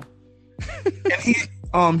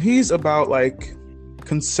 And he's about like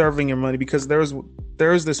conserving your money because there was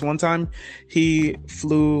this one time he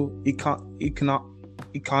flew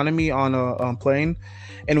economy on a plane,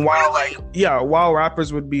 and while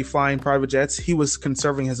rappers would be flying private jets, he was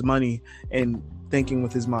conserving his money and thinking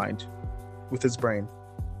with his mind, with his brain.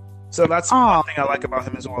 So that's one thing I like about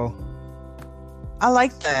him as well. I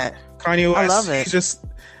like that. Kanye West, I love it.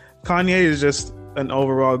 Kanye is just an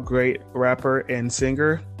overall great rapper and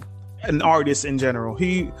singer, an artist in general.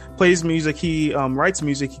 He plays music, he writes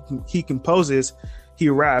music, he composes, he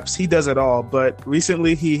raps, he does it all. But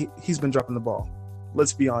recently he's been dropping the ball.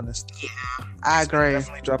 Let's be honest. Yeah, I agree.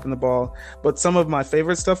 Definitely dropping the ball. But some of my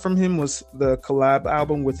favorite stuff from him was the collab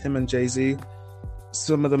album with him and Jay-Z.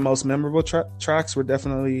 Some of the most memorable tracks were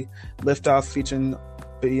definitely Lift Off featuring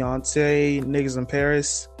Beyonce, Niggas in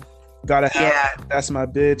Paris, Gotta Have It, That's My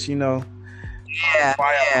Bitch, you know.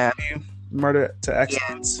 Murder to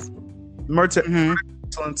Excellence. Murder to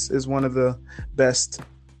Excellence is one of the best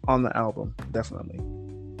on the album, definitely.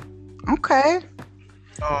 Okay.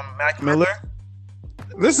 Mac Miller.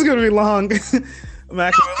 This is gonna be long. Mac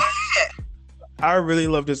Miller. I really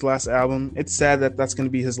loved his last album. It's sad that that's going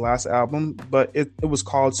to be his last album, but it was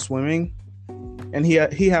called Swimming, and he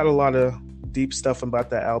had a lot of deep stuff about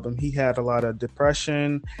that album. He had a lot of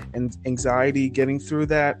depression and anxiety getting through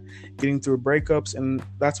breakups, and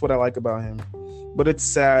that's what I like about him. But it's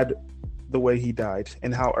sad the way he died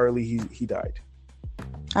and how early he died.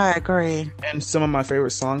 I agree. And some of my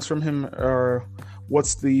favorite songs from him are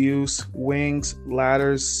What's the Use, Wings,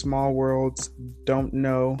 Ladders, Small Worlds, Don't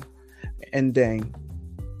Know, and Dang.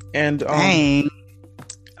 And Dang.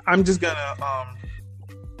 I'm just gonna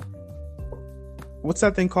what's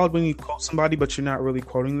that thing called when you quote somebody but you're not really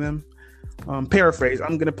quoting them? Paraphrase.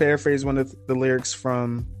 I'm gonna paraphrase one of the lyrics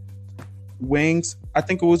from Wings. I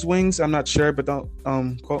think it was Wings, I'm not sure, but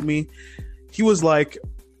don't quote me. He was like,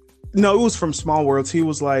 No, it was from Small Worlds. He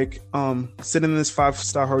was like sitting in this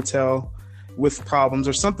 5-star hotel with problems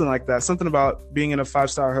or something like that. Something about being in a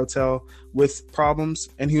 5-star hotel with problems.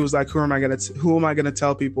 And he was like, who am I gonna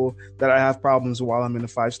tell people that I have problems while I'm in a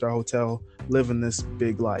 5-star hotel living this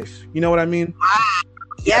big life? You know what I mean?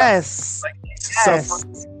 Yes. Like, yes.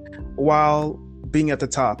 While being at the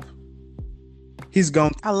top. He's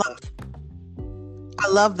gone. I love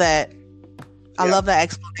that. I love that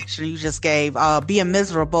explanation you just gave. Being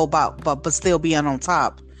miserable but still being on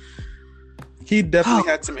top. He definitely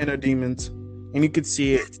had some inner demons, and you could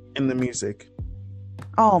see it in the music.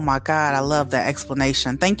 Oh my God, I love that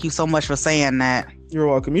explanation. Thank you so much for saying that. You're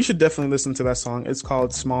welcome. You should definitely listen to that song. It's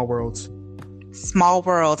called Small Worlds. Small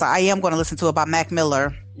Worlds. I am going to listen to it by Mac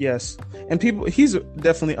Miller. Yes. And he's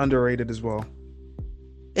definitely underrated as well.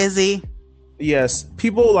 Is he? Yes.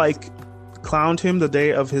 People like clowned him the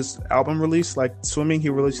day of his album release. Like Swimming, he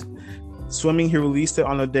released it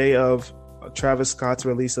on the day of Travis Scott's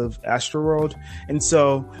release of Astroworld. And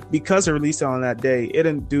so because he released it on that day, it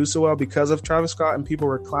didn't do so well because of Travis Scott, and people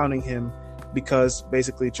were clowning him because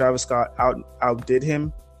basically Travis Scott outdid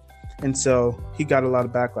him. And so he got a lot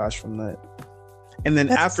of backlash from that. And then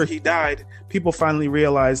after he died, people finally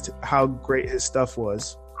realized how great his stuff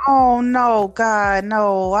was. Oh no, God,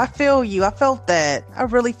 no. I feel you. I felt that. I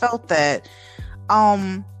really felt that.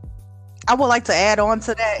 I would like to add on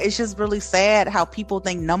to that. It's just really sad how people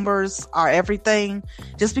think numbers are everything.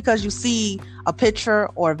 Just because you see a picture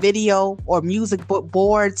or a video or music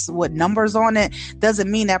boards with numbers on it doesn't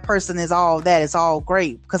mean that person is all that. It's all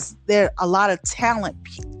great, because there are a lot of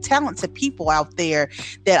talented people out there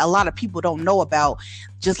that a lot of people don't know about.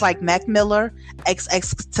 Just like Mac Miller,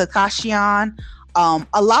 XXXTentacion,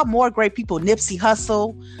 a lot more great people. Nipsey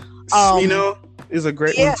Hussle. Smino is a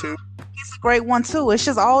great one too. He's a great one too. It's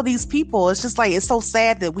just all these people. It's just like, it's so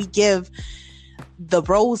sad that we give the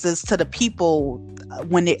roses to the people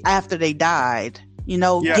after they died. You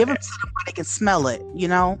know, give them to them where they can smell it. You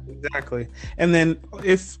know, exactly. And then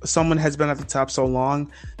if someone has been at the top so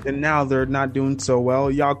long, then now they're not doing so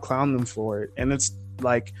well, y'all clown them for it, and it's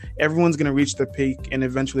like everyone's gonna reach the peak, and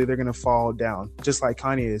eventually they're gonna fall down, just like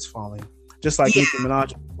Kanye is falling. Just like Nicki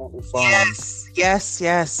Minaj is falling. Yes.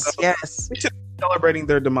 We should be celebrating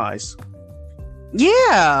their demise.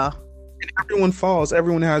 Yeah. And everyone falls.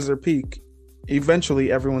 Everyone has their peak.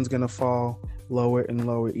 Eventually, everyone's going to fall lower and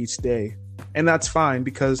lower each day. And that's fine,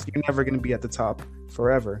 because you're never going to be at the top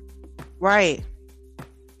forever. Right.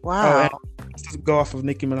 Wow. To go off of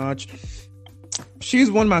Nicki Minaj, she's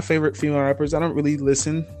one of my favorite female rappers. I don't really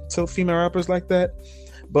listen to female rappers like that,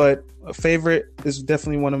 but a favorite is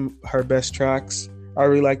definitely one of her best tracks. I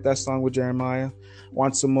really like that song with Jeremiah.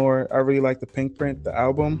 Want Some More. I really like the Pink Print, the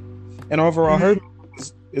album. And overall, her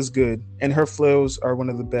is good. And her flows are one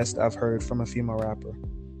of the best I've heard from a female rapper.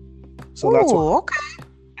 So that's what. Okay.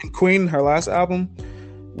 And Queen, her last album,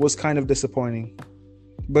 was kind of disappointing.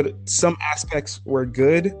 But some aspects were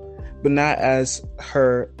good, but not as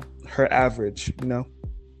her average, you know?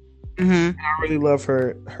 Mm-hmm. I really love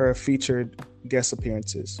her featured guest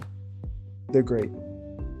appearances. They're great.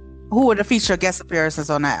 Who were the featured guest appearances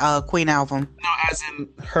on that Queen album? No, as in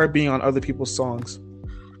her being on other people's songs.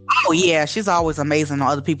 Oh yeah, she's always amazing on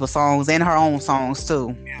other people's songs and her own songs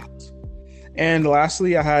too. Yes. And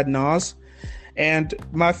lastly, I had Nas. And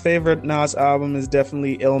my favorite Nas album is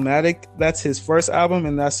definitely Illmatic. That's his first album,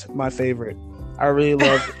 and that's my favorite. I really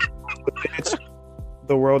love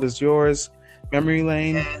The World Is Yours, Memory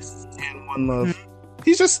Lane, and One Love. Mm-hmm.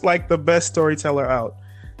 He's just like the best storyteller out.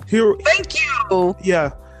 Thank you.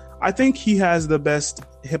 Yeah, I think he has the best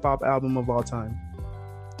hip-hop album of all time.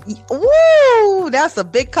 Woo! That's a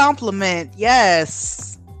big compliment.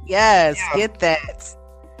 Yes. Get that.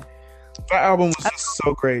 That album was just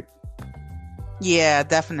so great. Yeah,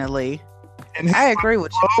 definitely. And I agree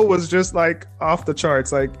with you. It was just like off the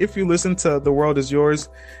charts. Like, if you listen to The World Is Yours,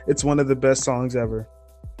 it's one of the best songs ever.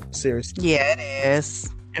 Seriously. Yeah, it is.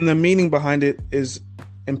 And the meaning behind it is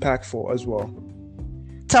impactful as well.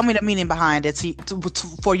 Tell me the meaning behind it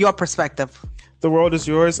for your perspective. The World Is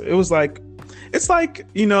Yours. It's like,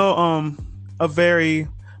 you know, a very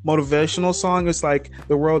motivational song. It's like,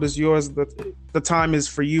 the world is yours. The time is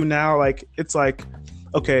for you now. Like, it's like,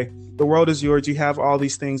 okay, the world is yours. You have all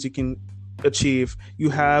these things you can achieve. You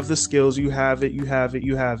have the skills. You have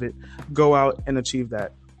it. Go out and achieve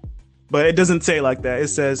that. But it doesn't say like that. It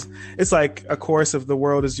says, it's like a chorus of The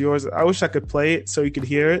World Is Yours. I wish I could play it so you could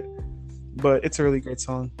hear it, but it's a really great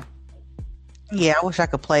song. Yeah, I wish I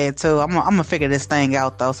could play it too. I'm gonna figure this thing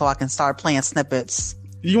out though, so I can start playing snippets.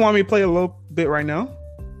 You want me to play a little bit right now?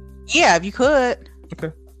 Yeah, if you could.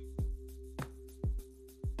 Okay.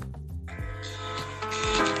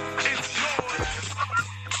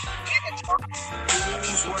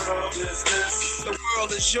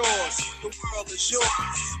 is yours. The world is yours.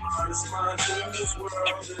 Smartest minds in this world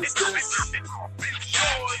is this.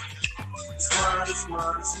 Smartest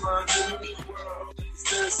minds in this world is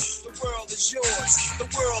this. The world is yours. The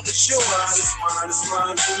world is yours. Smartest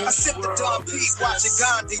minds in this world. I sip the Don P, watching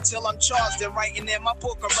Gandhi till I'm charged and writing in my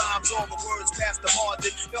book of rhymes. All the words past the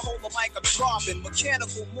margin. Behold them like I'm driving.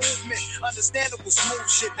 Mechanical movement, understandable smooth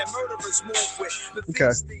shit that murderers move with.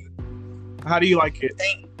 Okay. How do you like it?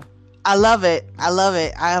 I love it. I love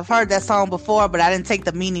it. I have heard that song before, but I didn't take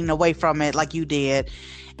the meaning away from it like you did.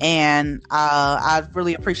 And I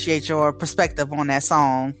really appreciate your perspective on that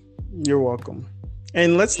song. You're welcome.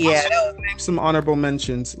 And let's name some honorable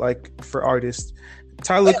mentions, like for artists.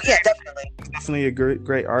 Tyler, definitely a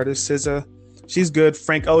great artist. SZA, she's good.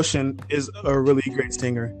 Frank Ocean is a really great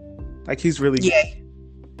singer. Like, he's really good.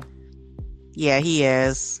 Yeah, he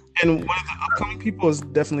is. And one of the upcoming people is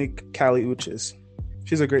definitely Kali Uchis.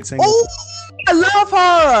 She's a great singer. Oh, I love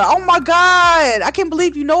her. Oh my God. I can't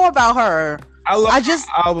believe you know about her. I love her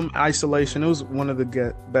album Isolation. It was one of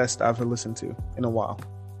the best I've listened to in a while.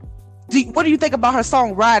 What do you think about her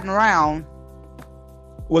song Riding Around?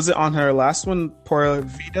 Was it on her last one, Por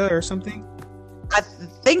Vida or something? I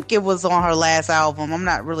think it was on her last album. I'm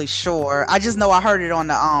not really sure. I just know I heard it on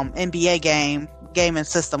the NBA gaming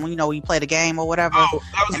system. You know, when you play the game or whatever. Oh,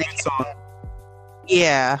 that was a good song.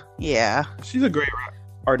 Yeah. She's a great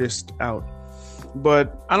artist out.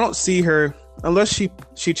 But I don't see her, unless she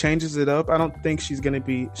changes it up, I don't think she's gonna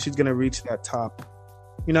reach that top.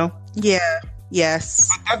 You know? Yeah. Yes.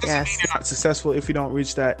 But that doesn't mean you're not successful if you don't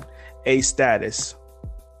reach that A status.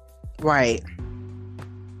 Right.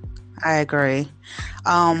 I agree.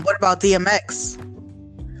 What about DMX?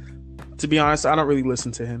 To be honest, I don't really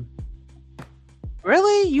listen to him.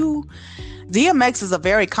 Really? DMX is a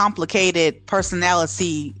very complicated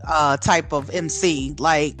personality type of MC.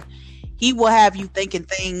 Like, he will have you thinking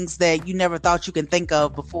things that you never thought you can think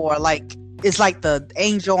of before. Like, it's like the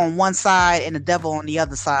angel on one side and the devil on the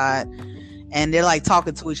other side. And they're like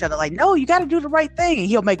talking to each other like, no, you got to do the right thing. And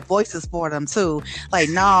he'll make voices for them too. Like,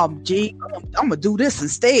 nah, G, I'm going to do this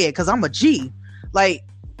instead because I'm a G. Like,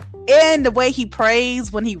 and the way he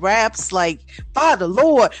prays when he raps, like, Father,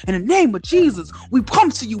 Lord, in the name of Jesus, we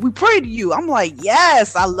come to you, we pray to you. I'm like,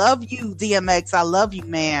 yes, I love you, DMX. I love you,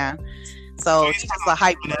 man. So he's just a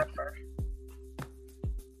hype rapper.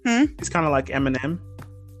 He's kind of like Eminem.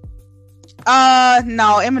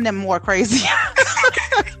 No, Eminem more crazy.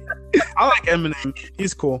 I like Eminem.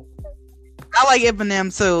 He's cool. I like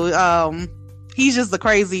Eminem too. He's just a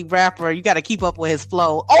crazy rapper. You got to keep up with his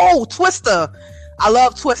flow. Oh, Twista. I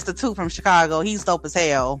love Twista too from Chicago. He's dope as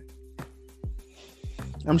hell.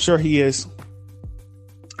 I'm sure he is.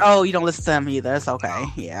 Oh, you don't listen to him either. It's okay.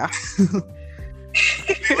 Yeah. You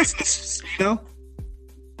listen to Smino?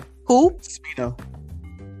 Who? Smino.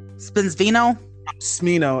 Spinzvino?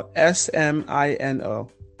 Smino. Smino.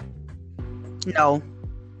 No.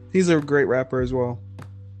 He's a great rapper as well.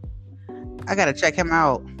 I gotta check him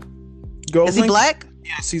out. Goldlink? Is he black?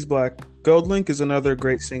 Yes, he's black. Goldlink is another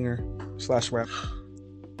great singer / rapper.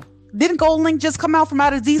 Didn't Goldlink just come out from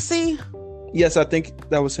out of DC? Yes, I think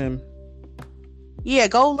that was him. Yeah,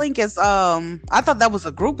 Goldlink is I thought that was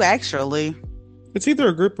a group actually. It's either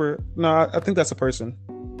a group or no, I think that's a person.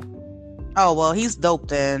 Oh well, he's dope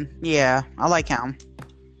then. Yeah, I like him.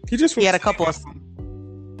 He had a couple of.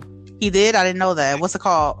 He did? I didn't know that. What's it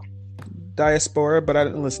called? Diaspora, but I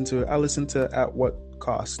didn't listen to it. I listened to At What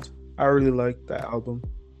Cost. I really liked that album.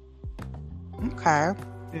 Okay.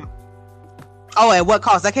 Yeah. Oh, At What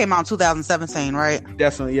Cost? That came out in 2017, right?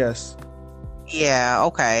 Definitely, yes. Yeah,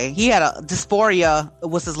 okay. He had a Dysphoria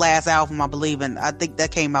was his last album, I believe, and I think that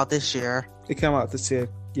came out this year. It came out this year,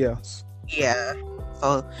 yes. Yeah.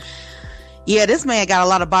 So, yeah, this man got a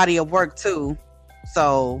lot of body of work too.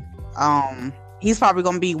 So, he's probably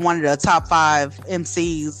going to be one of the top 5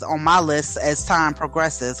 MCs on my list as time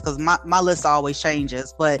progresses, because my list always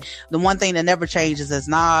changes. But the one thing that never changes is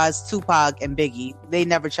Nas, Tupac, and Biggie. They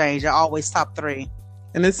never change. They're always top 3.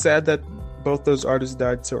 And it's sad that both those artists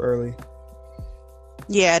died so early.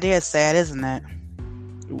 Yeah, it is sad, isn't it?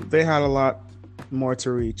 They had a lot more to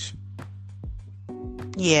reach.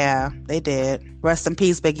 Yeah, they did. Rest in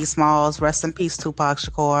peace, Biggie Smalls. Rest in peace, Tupac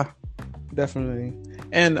Shakur. Definitely.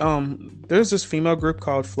 And there's this female group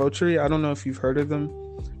called Flowtree. I don't know if you've heard of them,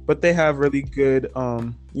 but they have really good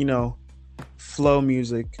flow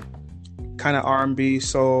music, kind of R&B,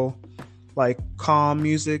 soul, like calm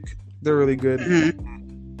music. They're really good. Mm-hmm.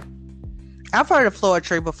 I've heard of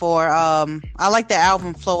Flowtree before. I like the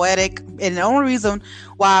album Floetic, and the only reason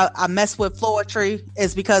why I mess with Flowtree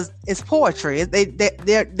is because it's poetry.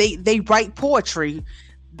 They write poetry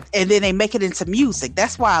and then they make it into music.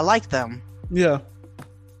 That's why I like them. Yeah.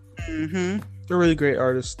 Mm-hmm. They're really great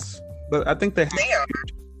artists. But I think they are.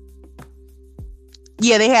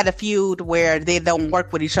 Yeah, they had a feud where they don't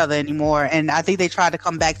work with each other anymore, and I think they tried to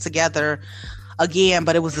come back together again,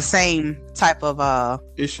 but it was the same type of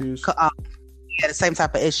issues. Yeah, the same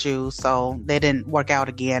type of issues, so they didn't work out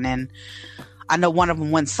again. And I know one of them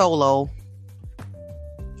went solo.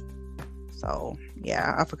 So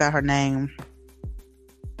yeah, I forgot her name.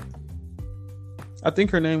 I think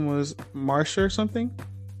her name was Marsha or something.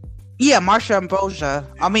 Yeah, Marsha Ambrosia.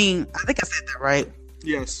 I mean, I think I said that right.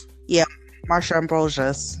 Yes. Yeah, Marsha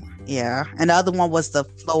Ambrosius. Yeah, and the other one was the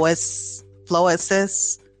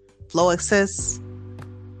Floexis.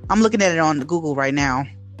 I'm looking at it on Google right now.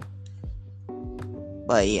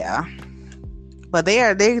 But yeah, but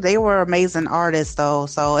they were amazing artists though.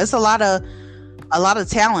 So it's a lot of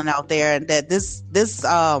talent out there that this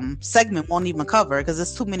segment won't even cover because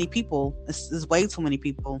there's too many people. It's way too many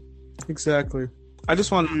people. Exactly. I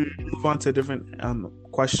just want to move on to a different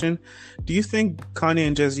question. Do you think Kanye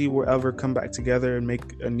and Jay-Z will ever come back together and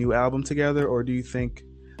make a new album together, or do you think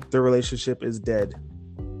their relationship is dead?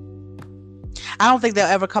 I don't think they'll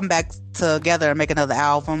ever come back together and make another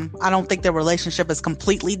album. I don't think their relationship is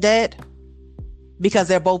completely dead because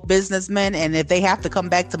they're both businessmen, and if they have to come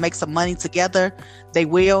back to make some money together, they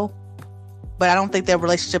will. But I don't think their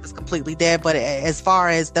relationship is completely dead. But as far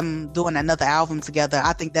as them doing another album together,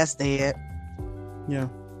 I think that's dead. Yeah.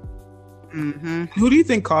 Mm-hmm. Who do you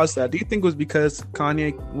think caused that? Do you think it was because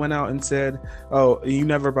Kanye went out and said, "Oh, you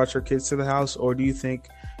never brought your kids to the house," or do you think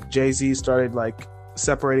Jay-Z started like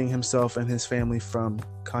separating himself and his family from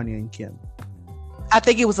Kanye and Kim? I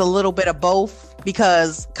think it was a little bit of both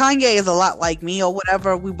because Kanye is a lot like me or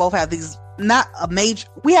whatever. We both have these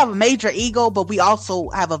we have a major ego, but we also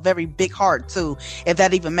have a very big heart too, if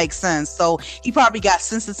that even makes sense. So he probably got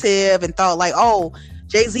sensitive and thought like, oh,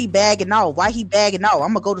 Jay-Z bagging out. Why he bagging out? I'm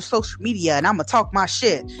gonna go to social media and I'm gonna talk my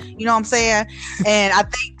shit. You know what I'm saying? And I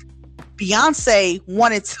think Beyonce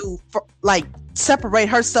wanted to like separate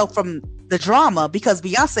herself from the drama because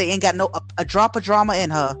Beyonce ain't got a drop of drama in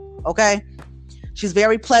her. Okay, she's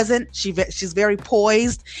very pleasant. She's very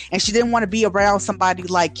poised, and she didn't want to be around somebody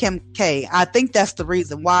like Kim K. I think that's the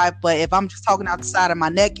reason why. But if I'm just talking out the side of my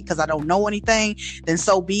neck because I don't know anything, then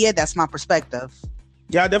so be it. That's my perspective.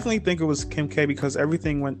 Yeah, I definitely think it was Kim K because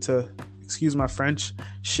everything went to, excuse my French,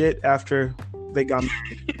 shit after they got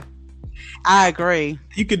married. I agree.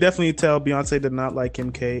 You could definitely tell Beyonce did not like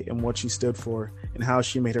Kim K and what she stood for and how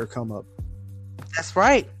she made her come up. That's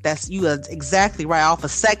right. You are exactly right. Off a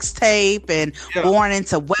sex tape and Born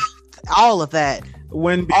into Wealth, all of that.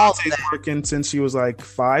 When Beyonce's working since she was like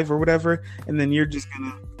 5 or whatever, and then you're just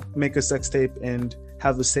gonna make a sex tape and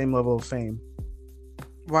have the same level of fame.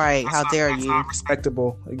 Right. How dare you? That's not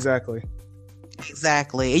respectable. Exactly.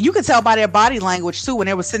 Exactly. And you could tell by their body language too when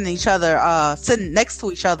they were sitting next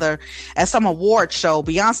to each other at some award show.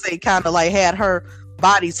 Beyonce kind of like had her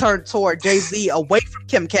body turned toward Jay-Z away from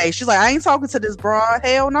Kim K. She's like, I ain't talking to this broad.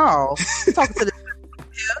 Hell no. I'm talking to this.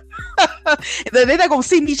 They're not gonna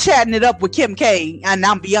see me chatting it up with Kim K and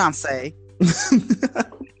I'm Beyonce.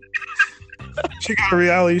 She got a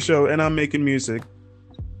reality show and I'm making music.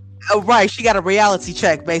 Oh, right. She got a reality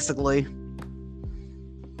check basically.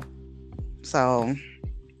 So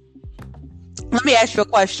let me ask you a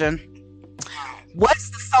question. What's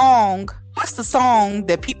the song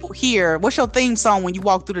that people hear? What's your theme song when you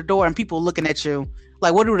walk through the door and people looking at you?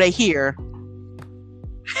 Like, what do they hear?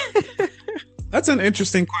 That's an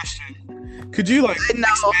interesting question. Could you expand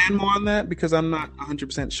more on that? Because I'm not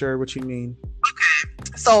 100% sure what you mean.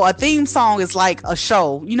 Okay. So a theme song is like a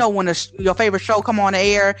show. You know when your favorite show come on the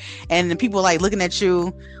air and the people like looking at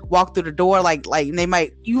you walk through the door, like they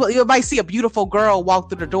might you might see a beautiful girl walk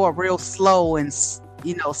through the door real slow and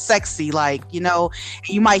sexy,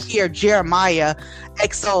 you might hear Jeremiah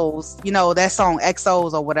XOs, that song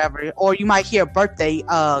XOs or whatever, or you might hear Birthday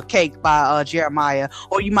Cake by Jeremiah,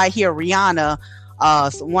 or you might hear Rihanna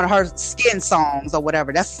one of her Skin songs or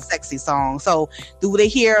whatever. That's a sexy song. So do they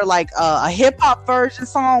hear like a hip-hop version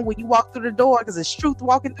song when you walk through the door because it's Truth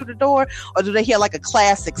walking through the door, or do they hear like a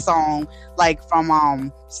classic song like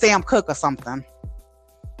from Sam Cooke or something?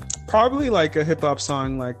 Probably like a hip-hop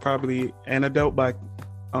song, like probably Antidote by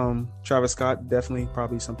Travis Scott. Definitely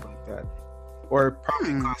probably something like that, or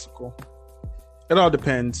probably classical. It all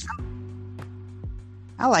depends.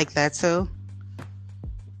 I like that too.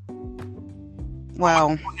 Well, I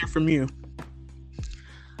want to hear from you.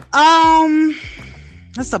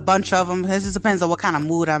 There's a bunch of them. It just depends on what kind of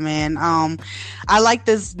mood I'm in. I like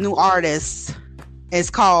this new artist.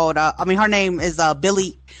 It's called her name is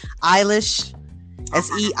Billie Eilish,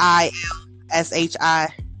 SEILSHIS.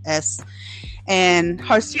 And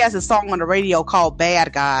she has a song on the radio called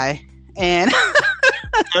Bad Guy. And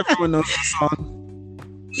everyone knows the song.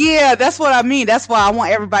 Yeah, that's what I mean. That's why I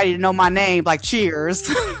want everybody to know my name, like Cheers.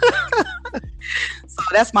 So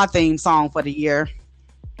that's my theme song for the year.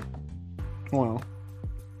 Wow.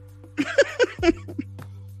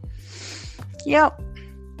 Yep.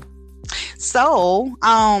 So,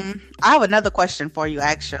 I have another question for you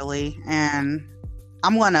actually, and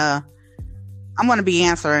I'm gonna be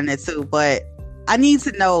answering it too, but I need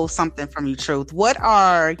to know something from you, Truth. What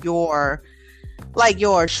are your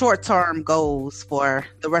short-term goals for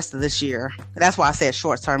the rest of this year? That's why I said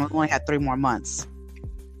short-term. We only have 3 more months.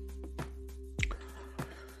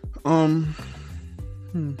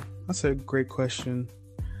 That's a great question.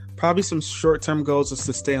 Probably some short-term goals is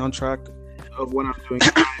to stay on track of what I'm doing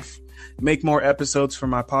in life, make more episodes for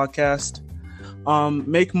my podcast,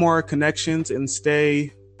 make more connections, and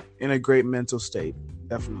stay in a great mental state.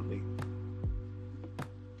 Definitely.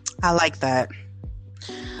 I like that.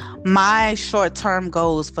 My short-term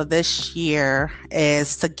goals for this year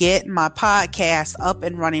is to get my podcast up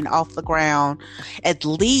and running off the ground. At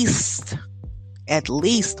least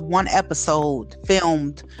one episode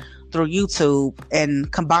filmed through YouTube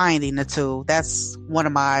and combining the two. That's one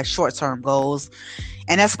of my short-term goals.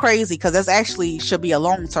 And that's crazy because that's actually should be a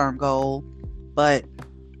long-term goal, but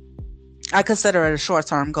I consider it a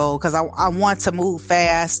short-term goal because I want to move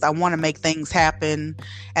fast. I want to make things happen,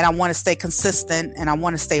 and I want to stay consistent, and I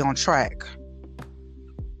want to stay on track.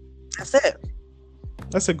 That's it.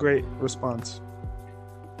 That's a great response.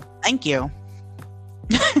 Thank you.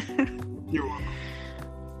 You're welcome.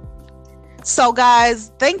 So,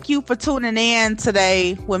 guys, thank you for tuning in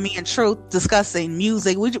today with me and Truth discussing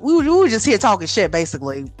music. We were just here talking shit,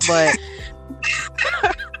 basically, but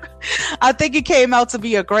I think it came out to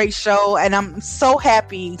be a great show, and I'm so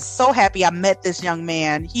happy I met this young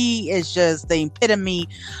man. He is just the epitome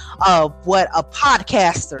of what a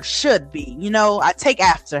podcaster should be. You know, I take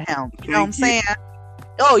after him. You know what I'm saying?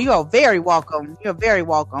 Oh, you are very welcome. You're very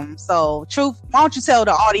welcome. So, Truth, why don't you tell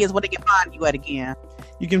the audience where they can find you at again?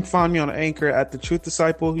 You can find me on Anchor at The Truth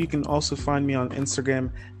Disciple. You can also find me on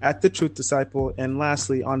Instagram at The Truth Disciple. And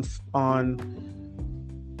lastly, on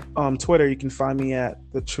Twitter, you can find me at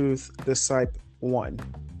The Truth Disciple 1.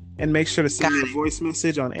 And make sure to send me a voice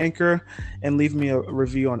message on Anchor and leave me a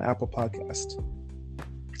review on Apple Podcast.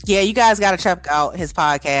 Yeah, you guys got to check out his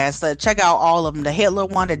podcast. Check out all of them. The Hitler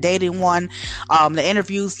one, the dating one, the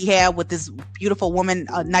interviews he had with this beautiful woman,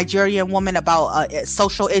 Nigerian woman, about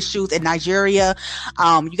social issues in Nigeria.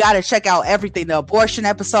 You got to check out everything. The abortion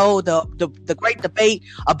episode, the great debate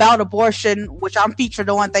about abortion, which I'm featured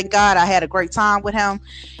on. Thank God I had a great time with him.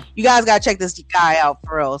 You guys got to check this guy out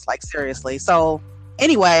for real. It's like seriously. So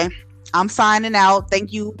anyway, I'm signing out.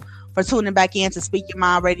 Thank you for tuning back in to Speak Your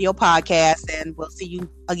Mind Radio Podcast, and we'll see you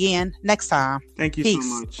again next time. Thank you Peace.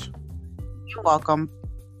 so much. You're welcome.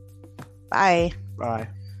 Bye. Bye.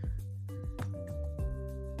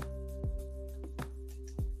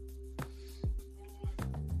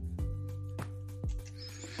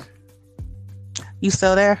 You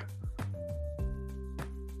still there?